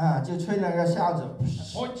up, 就吹那个哨子，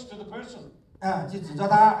 points to the person, 就指着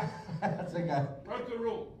他这个 broke the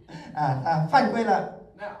rule. 他犯规了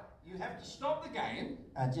Now, you have to stop the game,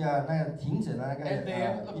 就要那个停止了那个 and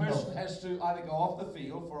then the 运动 person has to either go off the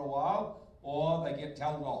field for a while or they get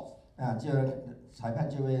told off. 就裁判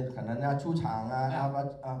就会可能要出场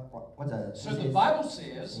或者 So 这 the 些 Bible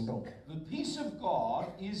says 行动 the peace of God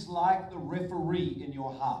is like the referee in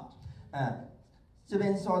your heart. 这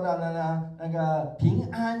边说到的呢，那个平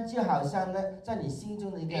安就好像呢在你心中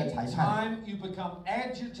的一个裁判。 Anytime you become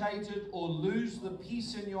agitated or lose the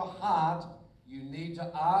peace in your heart, you need to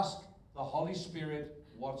ask the Holy Spirit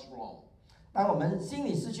what's wrong. 当我们心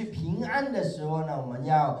里失去平安的时候呢，我们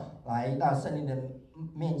要来到圣灵的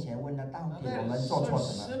面前，问他到 Now 底我 that 们 is 做 so 错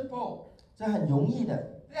什么。 simple. 这很容易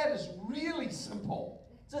的， That is really simple.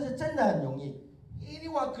 这是真的很容易，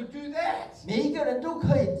 Anyone could do that. 每一个人都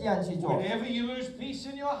可以这样去做。 Whenever you lose peace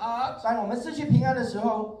in your heart, 当我们失去平安的时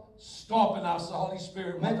候， stop and ask the Holy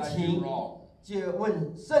Spirit what they do wrong. 就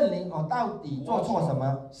问圣灵到底做错什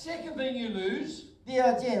么。 Second thing you lose 第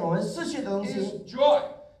二件我们失去的东西 is joy.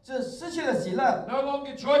 是失去了喜乐， No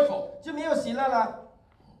longer joyful. 就没有喜乐了，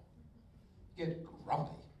 Get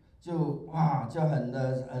grumpy. 就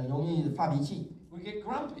很容易发脾气， We get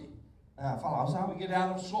grumpy. 发牢骚 We，get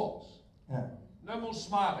out of sorts. 嗯。 No more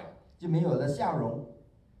smiling. 就没有了笑容，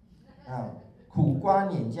苦瓜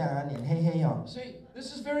脸酱脸黑黑哦， See,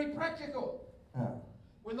 this is very practical. 嗯，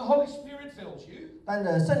 When the Holy Spirit fills you, 当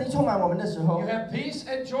着圣灵充满我们的时候 you，have peace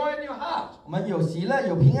and joy in your heart. 我们有喜乐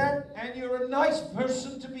有平安， And you're a nice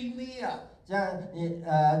person to be near. 这样你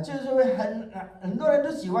就是会很多人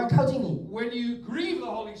都喜欢靠近你。 When you grieve the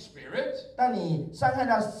Holy Spirit, 当你伤害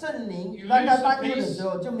到圣灵， You 让他 lose 担忧 the 的时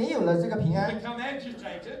候，就没有了这个平 you 安， become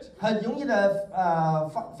agitated, 很容易的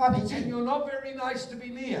发脾 and 气， you're not very nice to be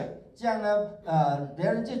near. 这样呢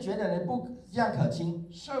别人就觉得你不这样可亲。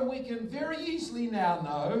 So we can very easily now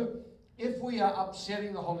know if we are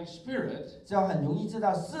upsetting the Holy Spirit 就很容易知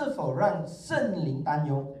道是否让圣灵担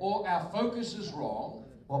忧， or our focus is wrong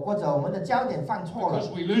或者我们的焦点放错了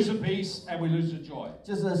because。we lose the peace and we lose the joy.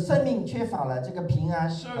 就是生命缺乏了这个平安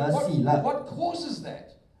So 和喜乐。 what causes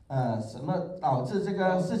that? 什么导致这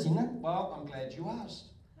个事情呢？ Well, I'm glad you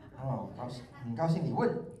asked. 很高兴你问。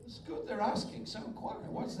 It's good they're asking. So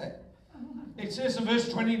inquiring. What's that? It says in verse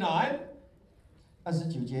 29,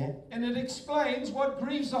 29节， and it explains what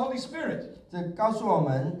grieves the Holy Spirit. 这告诉我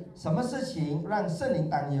们什么事情让圣灵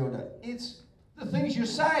担忧的， It's the things you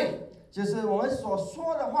say. 就是我们所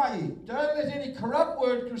说的话语， Don't let any corrupt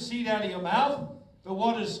word proceed out of your mouth, but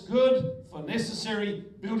what is good for necessary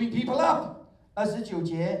building people up. 29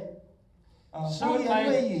节，So 胡言 may-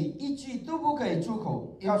 秽语一句都不可以出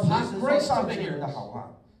口， Impart 要随时说 grace to 造 the 就人的 hearers. 好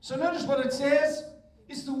话。 So notice what it says.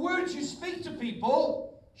 It's the words you speak to people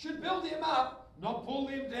should build them up, not pull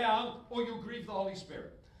them down, or you'll grieve the Holy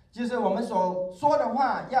Spirit. 就是我们所说的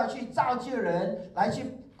话，要去造就人，来去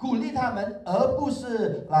鼓励他们，而不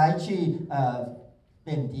是来去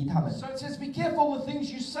贬低他们。 So it says, be careful the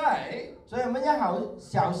things you say. 所以我们要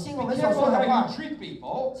小心我 Be 们所说 careful 的 how 话 you，treat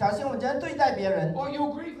people, 小心我们怎样对待别人， or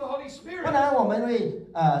you'll grieve the Holy 不 Spirit. 然我们会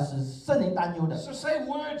使圣灵担忧的。 So say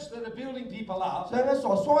words that are building people up, 所以我们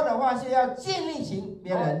所说的话是要建立起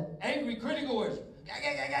别 not 人， angry, critical words.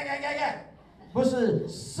 Yeah. 不是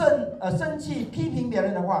生气批评别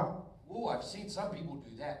人的话。 Oh, I've seen some people do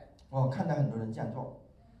that. 我看到很多人这样做，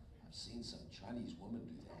 I've seen some Chinese women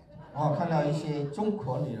do that. 我看到一些中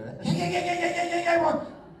国女人， Yeah.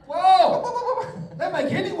 Whoa! That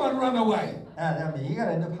make anyone run away. 让每一个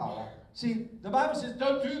人都跑了。 See, the Bible says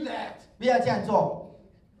don't do that. 不要这样做，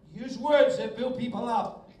 Use words that build people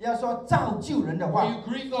up. 要说造就人的 Or 话， you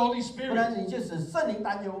grieve the Holy 不 Spirit. 然你就使圣灵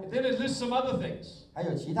担忧。 Then it lists some other things. 还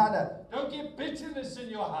有其他的， Don't get bitterness in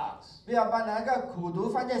your hearts. 不要把那个苦毒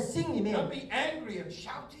放在心里面， Don't be angry and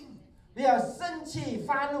shouting. 不要生气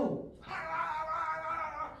发怒，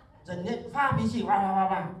整天发脾气，哇哇哇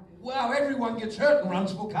哇。 Wow, everyone gets hurt and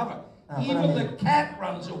runs for cover. Even the cat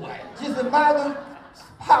runs away 即使猫都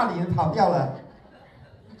怕你跑掉了。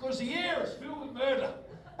 because the air is filled with murder.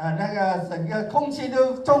 那个整个空气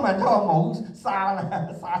都充满着谋杀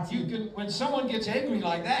了杀 You 气。 can, when someone gets angry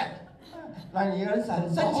like that, 那你很 the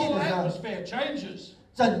生气 whole 的时候， atmosphere changes.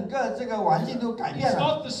 整个这个环境都改变 It's 了。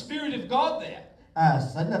 not the Spirit of God there.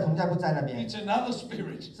 神的同在不在那边， It's another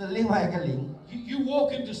spirit. 是另外一个灵。 You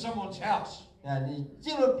walk into someone's house, 你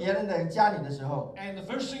进入别人的家里的时候， and the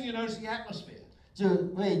first thing you know is the atmosphere. 就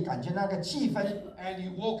会感觉那个气氛。 And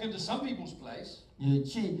you walk into some people's place, 你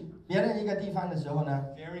去别人一个地方的时候呢，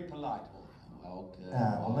 very polite. Oh,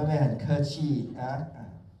 welcome. 我们会很客气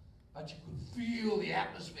But you could feel the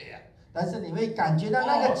atmosphere. 但是你会感觉到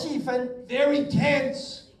那个气氛 Very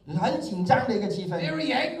tense, 很紧张的一个气氛，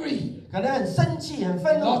 very angry, 可能很生气、很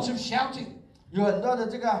愤怒， lots of shouting. 有很多的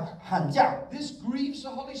这个喊叫， This grieves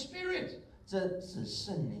the Holy Spirit. 这使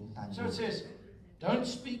圣灵担 So 忧 it。says, don't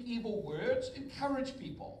speak evil words, encourage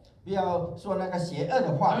people. 不要说那个邪恶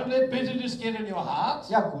的话， Don't let bitterness get in your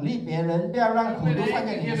heart. 要鼓励别人，不要让 Don't 苦 let 毒放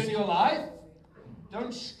在 anger 你的 get in 心， your life.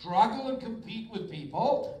 Don't struggle and compete with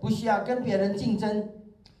people. 不需要跟别人竞争。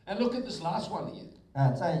 And look at this last one here.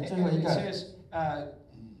 在最后 And 一 it 个， says,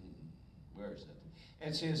 where is it?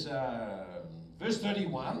 It says, verse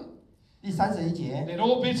 31, 第31节， let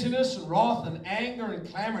all bitterness and wrath and anger and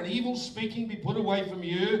clamor and evil speaking be put away from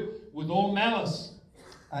you with all malice.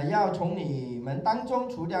 要从你们当中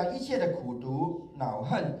除掉一切的苦毒、恼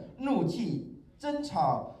恨、怒气、争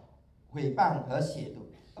吵、诽谤和亵渎。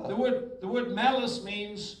 The word malice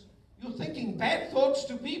means you're thinking bad thoughts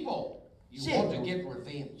to people. You want to get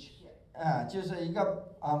revenge. 就是一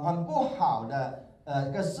个很不好的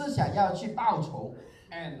一个思想，要去报仇。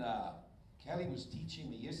 And Kelly was teaching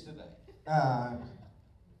me yesterday.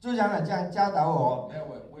 朱长老这样教导我。 Now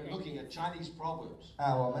we're looking at Chinese proverbs.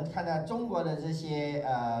 我们看到中国的这些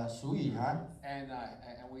俗语And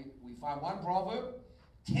we find one proverb,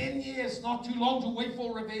 10 years, not too long to wait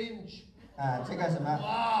for revenge. 这个什么，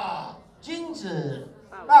 Ah, 君子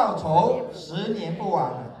报仇10年不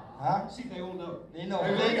晚see, they all know. 你懂，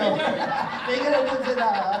每个人都知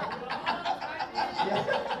道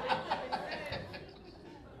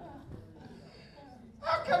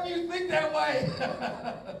How come you think that way?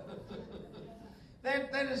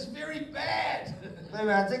 That is very bad. 对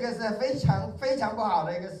吧？这个是非常非常不好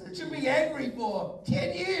的一个事 To 情。 be angry for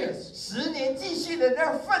 10 years. 10年继续的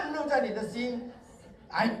让愤怒在你的心，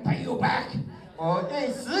 I pay you back. 我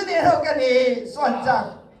对10年后跟你算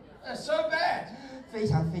账， That's so bad. 非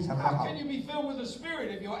常非常不 How 好。 can you be filled with the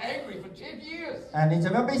Spirit if you're angry for 10 years? 你怎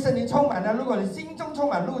么样被圣灵充满呢？如果你心中充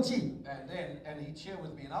满怒气， And he shared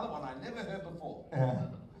with me another one I never heard before.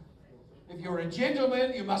 嗯 If you're a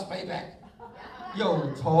gentleman, you must pay back.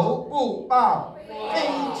 有仇不报非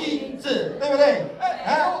君子，对不对？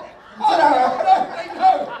 Oh, 知道吗？ no, they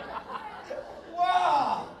know.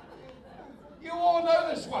 Wow. You all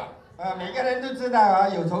know this one. 每个人都知道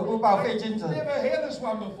有仇不报非君子。 Never heard this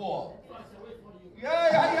one before.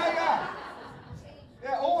 Yeah.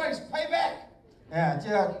 Yeah, always pay back. 就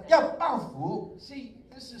要报复。 See,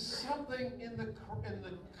 this is something in the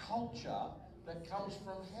culture that comes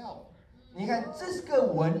from hell. 你看，这个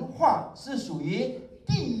文化是属于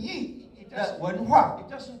地狱的文化，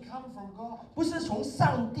 It doesn't come from God. 不是从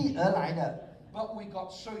上帝而来的。 But we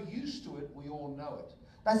got so used to it, we all know it.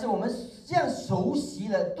 但是我们这样熟悉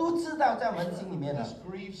了，都知道在我们心里面了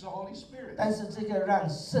This。grieves the Holy Spirit. 但是这个让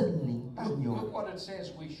圣灵担 Look 忧， what it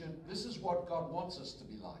says we should. This is what God wants us to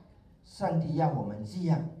be like. 上帝让我们这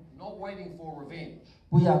样， Not waiting for revenge,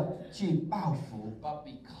 不要去报复， but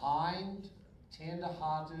be kind,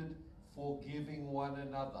 tender-hearted, forgiving one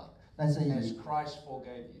another, 但是 as 以 Christ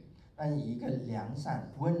forgave you. 一个良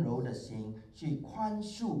善温柔的心去宽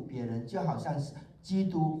恕别人，就好像是基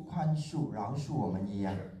督宽恕饶恕我们一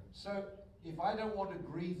样。 So, if I don't want to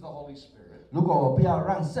grieve the Holy Spirit, 如果我不要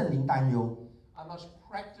让圣灵担忧， I must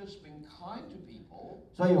practice being kind to people,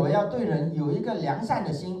 所以我要对人有一个良善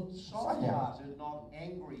的心，善良 soft-hearted, not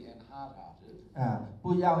angry and hard-hearted,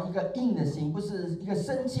 不要一个硬的心，不是一个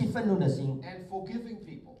生气愤怒的心， and forgiving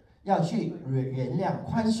people. 要去原谅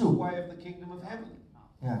宽 That's the 恕。 way of the kingdom of heaven.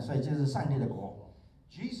 所以这是上帝的国。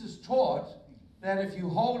 Jesus taught that if you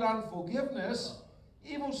hold unforgiveness,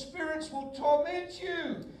 evil spirits will torment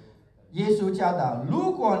you. 耶稣教导，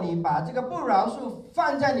如果你把这个不饶恕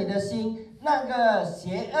放在你的心，那个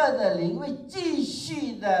邪恶的灵会继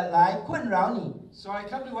续的来困扰你。 So I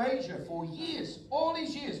come to Asia for years, all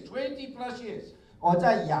these years, 20 plus years. 我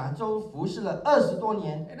在亚洲服侍了20多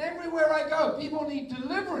年， And everywhere I go, people need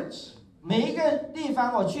deliverance. 每一个地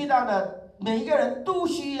方我去到的，每一个人都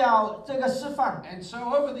需要这个释放。 And so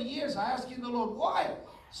over the years, I asked the Lord, why?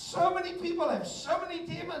 So many people have so many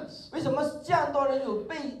demons. 为什么这样多人有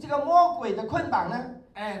被这个魔鬼的捆绑呢？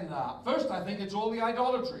 And first, I think it's all the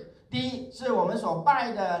idolatry. 第一是我们所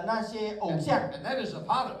拜的那些偶像， And that is a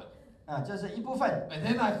part of it. 这是一部分。 And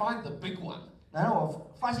then I find the big one. 然后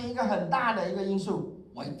我发现一个很大的一个因素，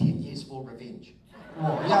 Wait 10 years for revenge.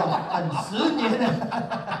 我要等10年的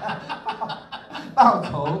报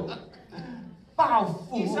仇、报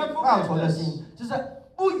复、报仇的心，就是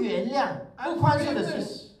不原谅、不宽恕的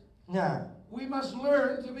心。那 We must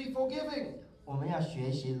learn to be forgiving. 我们要学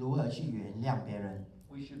习如何去原谅别人。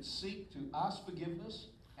 We should seek to ask forgiveness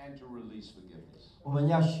and to release forgiveness. 我们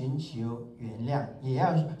要寻求原谅，也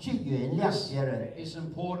要去原谅别人。 It's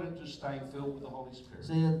important to stay filled with the Holy Spirit.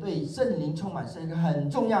 是对圣灵充满是一个很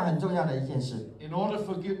重要、很重要的一件事。 In order to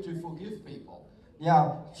forgive people,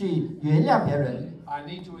 要去原谅别人， I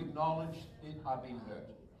need to acknowledge that I've been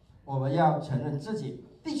hurt. 我们要承认自己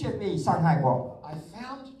的确被伤害过。 I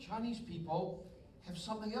found Chinese people have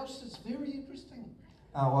something else that's very interesting.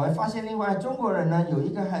 我会发现另外中国人呢有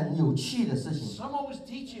一个很有趣的事情。 Someone was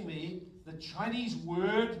teaching me the Chinese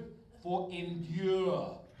word for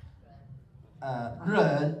endure.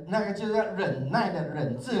 忍，那个就是忍耐的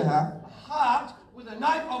忍字哈。 Heart with a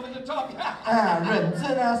knife over the top. 忍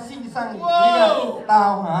字呢系上那个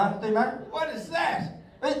刀啊，对吗？ What is that?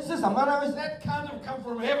 是什么呢？ That can't have come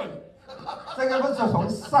from heaven. 这个不是从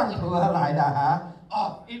上头而来的啊。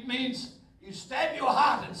Oh, it means you stab your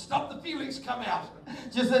heart and stop the feelings come out.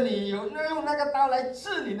 就是你用那个刀来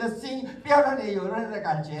刺你的心，不要让你有任何的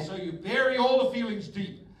感觉。 So you bury all the feelings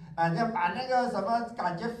deep. 要把那个什么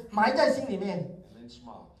感觉埋在心里面， And then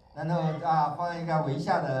smile. 然后放一个微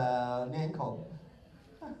笑的脸孔。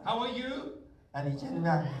 How are you? 你今天怎么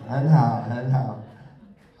样？很好，很好。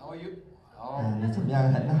 How are you? Oh. 你怎么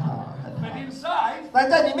样？很好，很 But 好。 inside, 但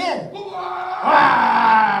在里面， wow!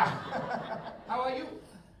 How are you?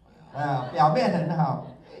 表面很好，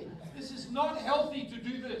 This is not healthy to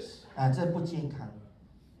do this. 这不健康，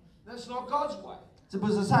 That's not God's way. 这不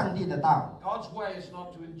是上帝的道。 God's way is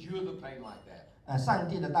not to endure the pain like that. 上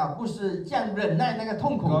帝的道不是这样忍耐那个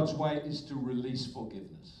痛苦。 God's way is to release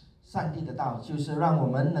forgiveness. 上帝的道就是让我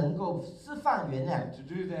们能够释放原谅。 And to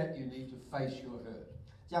do that, you need to face your hurt,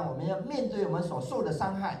 这样我们要面对我们所受的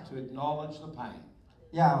伤害， to acknowledge the pain,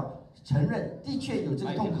 要承认的确有这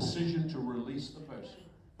个 make 痛 a 苦。 decision to release the person.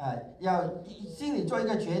 要心里做一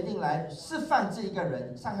个决定来释放这一个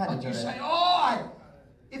人伤害 But 你的 you 人。 say, oh,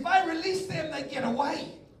 if I release them, they get away.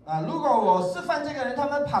 如果我释放这个人，他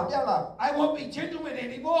们跑掉了， I won't be gentleman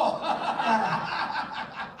anymore.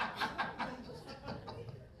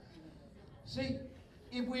 See,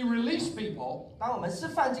 if we release people, 当我们释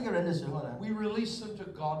放这个人的时候呢， we release them to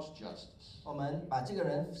God's justice. 我们把这个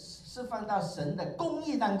人释放到神的公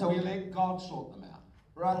义当中 We，let God sort them out.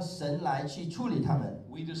 让神来去处理他们。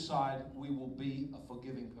 We decide we will be a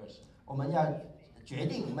forgiving person. 我们要决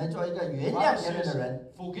定，我们做一个原谅 Bible 别人的 says,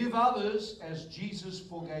 人。 forgive others as Jesus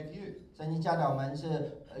forgave you. 圣经教导我们是，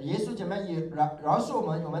耶稣怎么样也饶恕我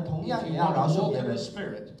们，我们同样 If 也 you 要 want 饶 to 恕 walk 别 in the 人。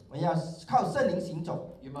 Spirit, 我们要靠圣灵行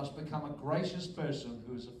走， you must become a gracious person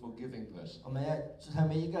who is a forgiving person. 我们要成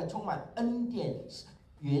为一个充满恩典、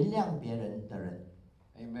原谅别人的人。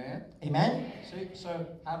 Amen. Amen。 See, so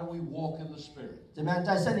how do we walk in the Spirit? 怎么样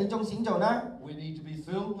在圣灵中行走呢？ We need to be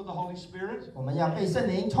filled with the Holy Spirit 我们要被圣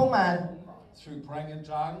灵充满， through praying in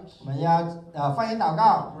tongues, 我们要方言祷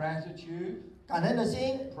告， gratitude, 感恩的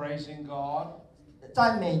心， praising God,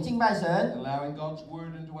 赞美敬拜神， allowing God's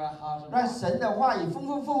word into our heart and 让 mind. 神的话语丰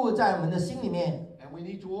丰富富在我们的心里面， And we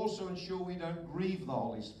need to also ensure we don't grieve the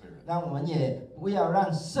Holy Spirit 让我们也不要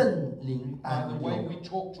让圣灵 by 担 the way 忧， we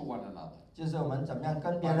talk to one another, 就是我们怎么样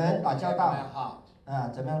跟 by 别 what 人 we 打 have 交 in 道 our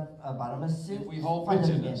heart. 怎么样把他们 If 心 we hold 放在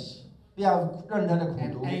里面， bitterness 不要任何的苦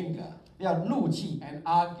and 毒， anger 不要怒气， and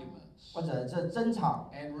arguments 或者是争吵、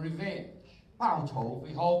 and revenge, 报仇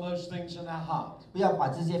if，we hold those things in our heart, 不要把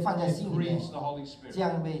这些放在 it 心里面， grieves the Holy 这 Spirit.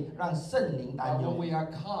 样会让圣灵 But 担 when 忧。 we are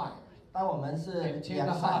kind 当我们是 and 良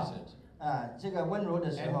善 tender-hearted 这个温柔的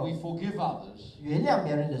时 and 候 we，forgive others, 原谅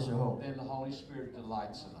别人的时候， then the Holy Spirit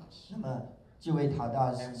delights in us. 那么就会讨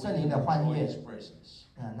到 And 圣 we 灵 can 的欢 enjoy 悦 His presence.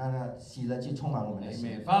 那个喜乐就充满我们的心。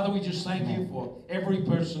 Amen. Father, we just thank you for every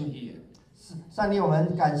person here. 上帝，我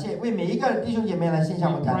们感谢为每一个弟兄姐妹来献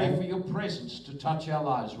上我 We 们感 pray 恩， for your presence to touch our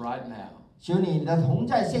lives right now. 求你的同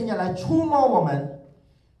在现在来触摸我们。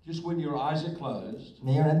 Just when your eyes are closed,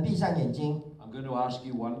 每个人闭上眼睛， I'm going to ask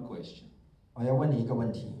you one question. 我要问你一个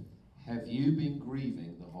问题： Have you been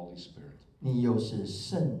grieving the Holy Spirit 你有使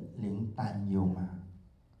圣灵担忧吗？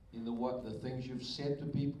 in the things you've said to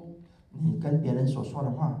people, 你跟别人所说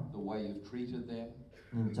的话， the way you've treated them,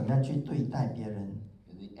 你怎么样去对待别人？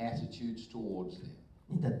 and the attitudes towards them?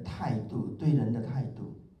 你的态度，对人的态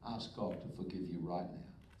度。Ask God to forgive you right now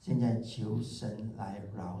现在求神来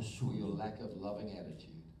饶恕 for your 你 lack of loving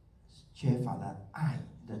attitude, 缺乏了爱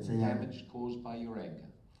的 the 这样， damage caused by your anger.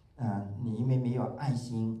 你因为没有爱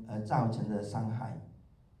心而造成的伤害。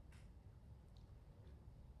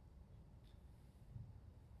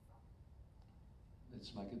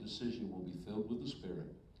Let's make a decision. We'll be filled with the Spirit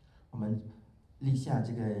我们立下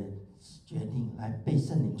这个决定，来被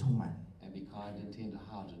圣灵充满， and be kind and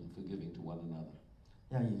tender-hearted and forgiving to one another.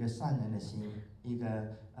 要有一个善良的心，一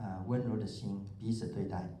个温柔的心，彼此对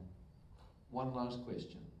待。 One last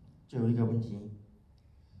question. 最后一个问题，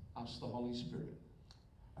 Ask the Holy Spirit.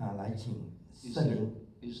 来请 Is 圣 there, 灵，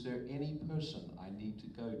 is there any person I need to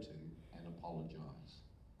go to and apologize?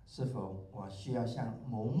 是否我需要向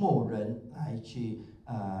某某人来去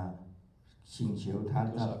请求他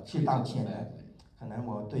Because I've 去 treated 道 them 歉的？ badly. 可能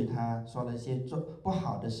我对他说了一些做不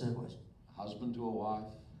好的事，我 Husband to a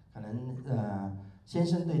wife, 可能先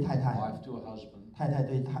生对太太， wife to a husband, 太太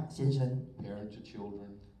对先生， parent to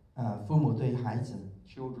children, 父母对孩子，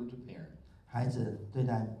 children to parent. 孩子对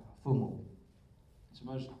待父母， It's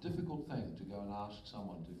the most difficult thing to go and ask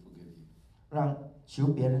someone to forgive you. 让求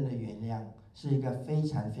别人的原谅是一个非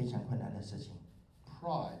常非常困难的事情。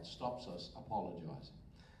 Pride stops us apologizing.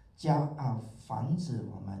 骄傲防止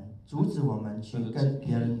我们，阻止我们 But 去 it's 跟 a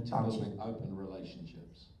别人 key to 道歉。 building open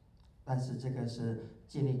relationships. 但是这个是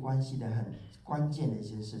建立关系的很关键的一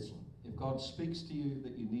件事情。 If God speaks to you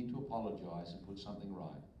that you need to apologize and put something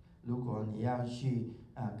right, 如果你要去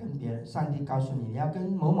跟别人，上帝告诉你你要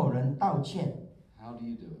跟某某人道歉， how do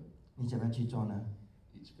you do it? 你怎么样去做呢？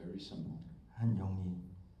 It's very simple. 很容易，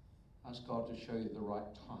 Ask God to show you the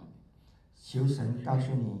right time. 求神告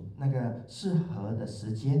诉你那个适合的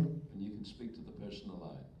时间， And you can speak to the person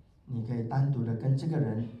alone. 你可以单独的跟这个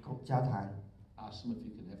人交谈， Ask them if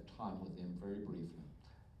you can have time with them very briefly.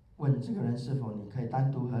 问这个人是否你可以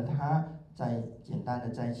单独和他在简单的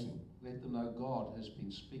在一起， Let them know God has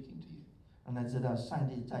been speaking to you 让他知道上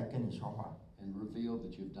帝在跟你说话。 and reveal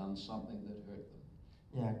that you've done something that hurt them.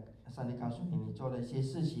 也上帝告诉你，你做了一些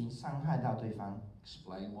事情伤害到对方，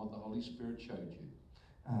 Explain what the Holy Spirit showed you.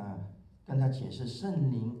 跟他解释圣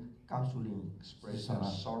灵告诉你是 Express 什 how 么，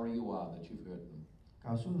 sorry you are that you've hurt them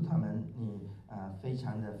告诉他们你非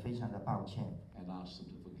常的抱歉， and ask them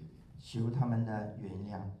to forgive you. 求他们的原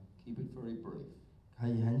谅， Keep it very brief. 可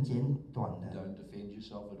以很简短的， Don't defend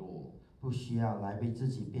yourself at all. 不需要来为自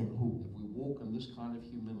己辩护。 If we walk in this kind of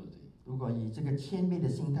humility, 如果以这个谦卑的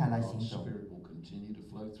心态来行 God's 走， Spirit will continue to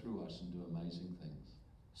flow through us and do amazing things.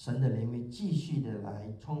 神的灵会继续的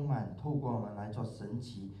来充满，透过我们来做神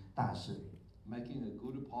奇大事， Making a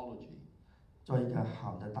good apology 做一个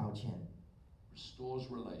好的道歉， restores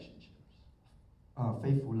relationships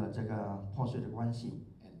恢复了这个破碎的关系，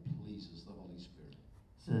 and pleases the Holy Spirit.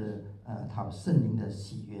 是讨圣灵的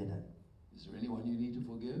喜悦的。 Is there anyone you need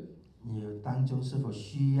to forgive? 你当中是否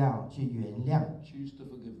需要去原谅？ Choose to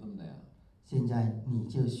forgive them now. 现在你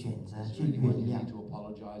就选择 Is 去 there 原 anyone you 谅 need。to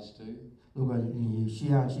apologize to? 如果你需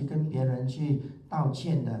要去跟别人去道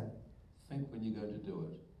歉的， Think when you're going to do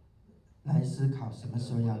it. 来思考什么 Don't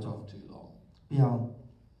时候要 put it 做， off too long. 不要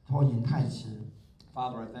拖延太迟。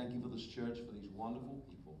 Father, I thank you for this church, for these wonderful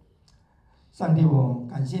people. 上帝，我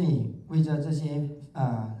感谢你为着这些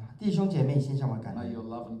弟兄姐妹献上我感 May 恩， your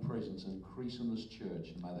love and presence increase in this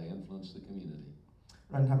church, and may they influence the community.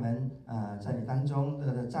 让他们在你当中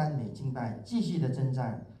的赞美敬拜继续的增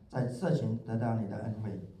长，在社群得到你的恩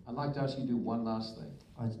惠。 I'd like to ask you to do one last thing.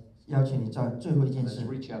 邀请你做最后一件 Let's 事，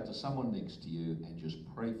 reach out to someone next to you and just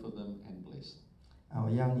pray for them and bless them. 我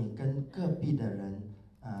要你跟隔壁的人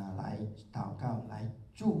来祷告，来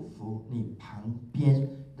祝福你旁边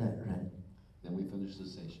的人。 Then we finish the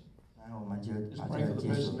session. 然后我们就 Just 把这 pray 个 for the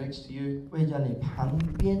结束 person。next to you. 为着你旁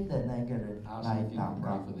边的那个人 Ask 来 them if you 祷 can 告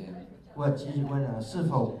pray。for them. 我继续问了，是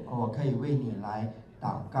否我可以为你来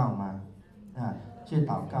祷告吗？去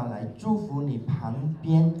祷告来祝福你旁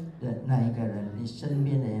边的那一个人，你身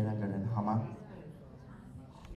边的那个人，好吗？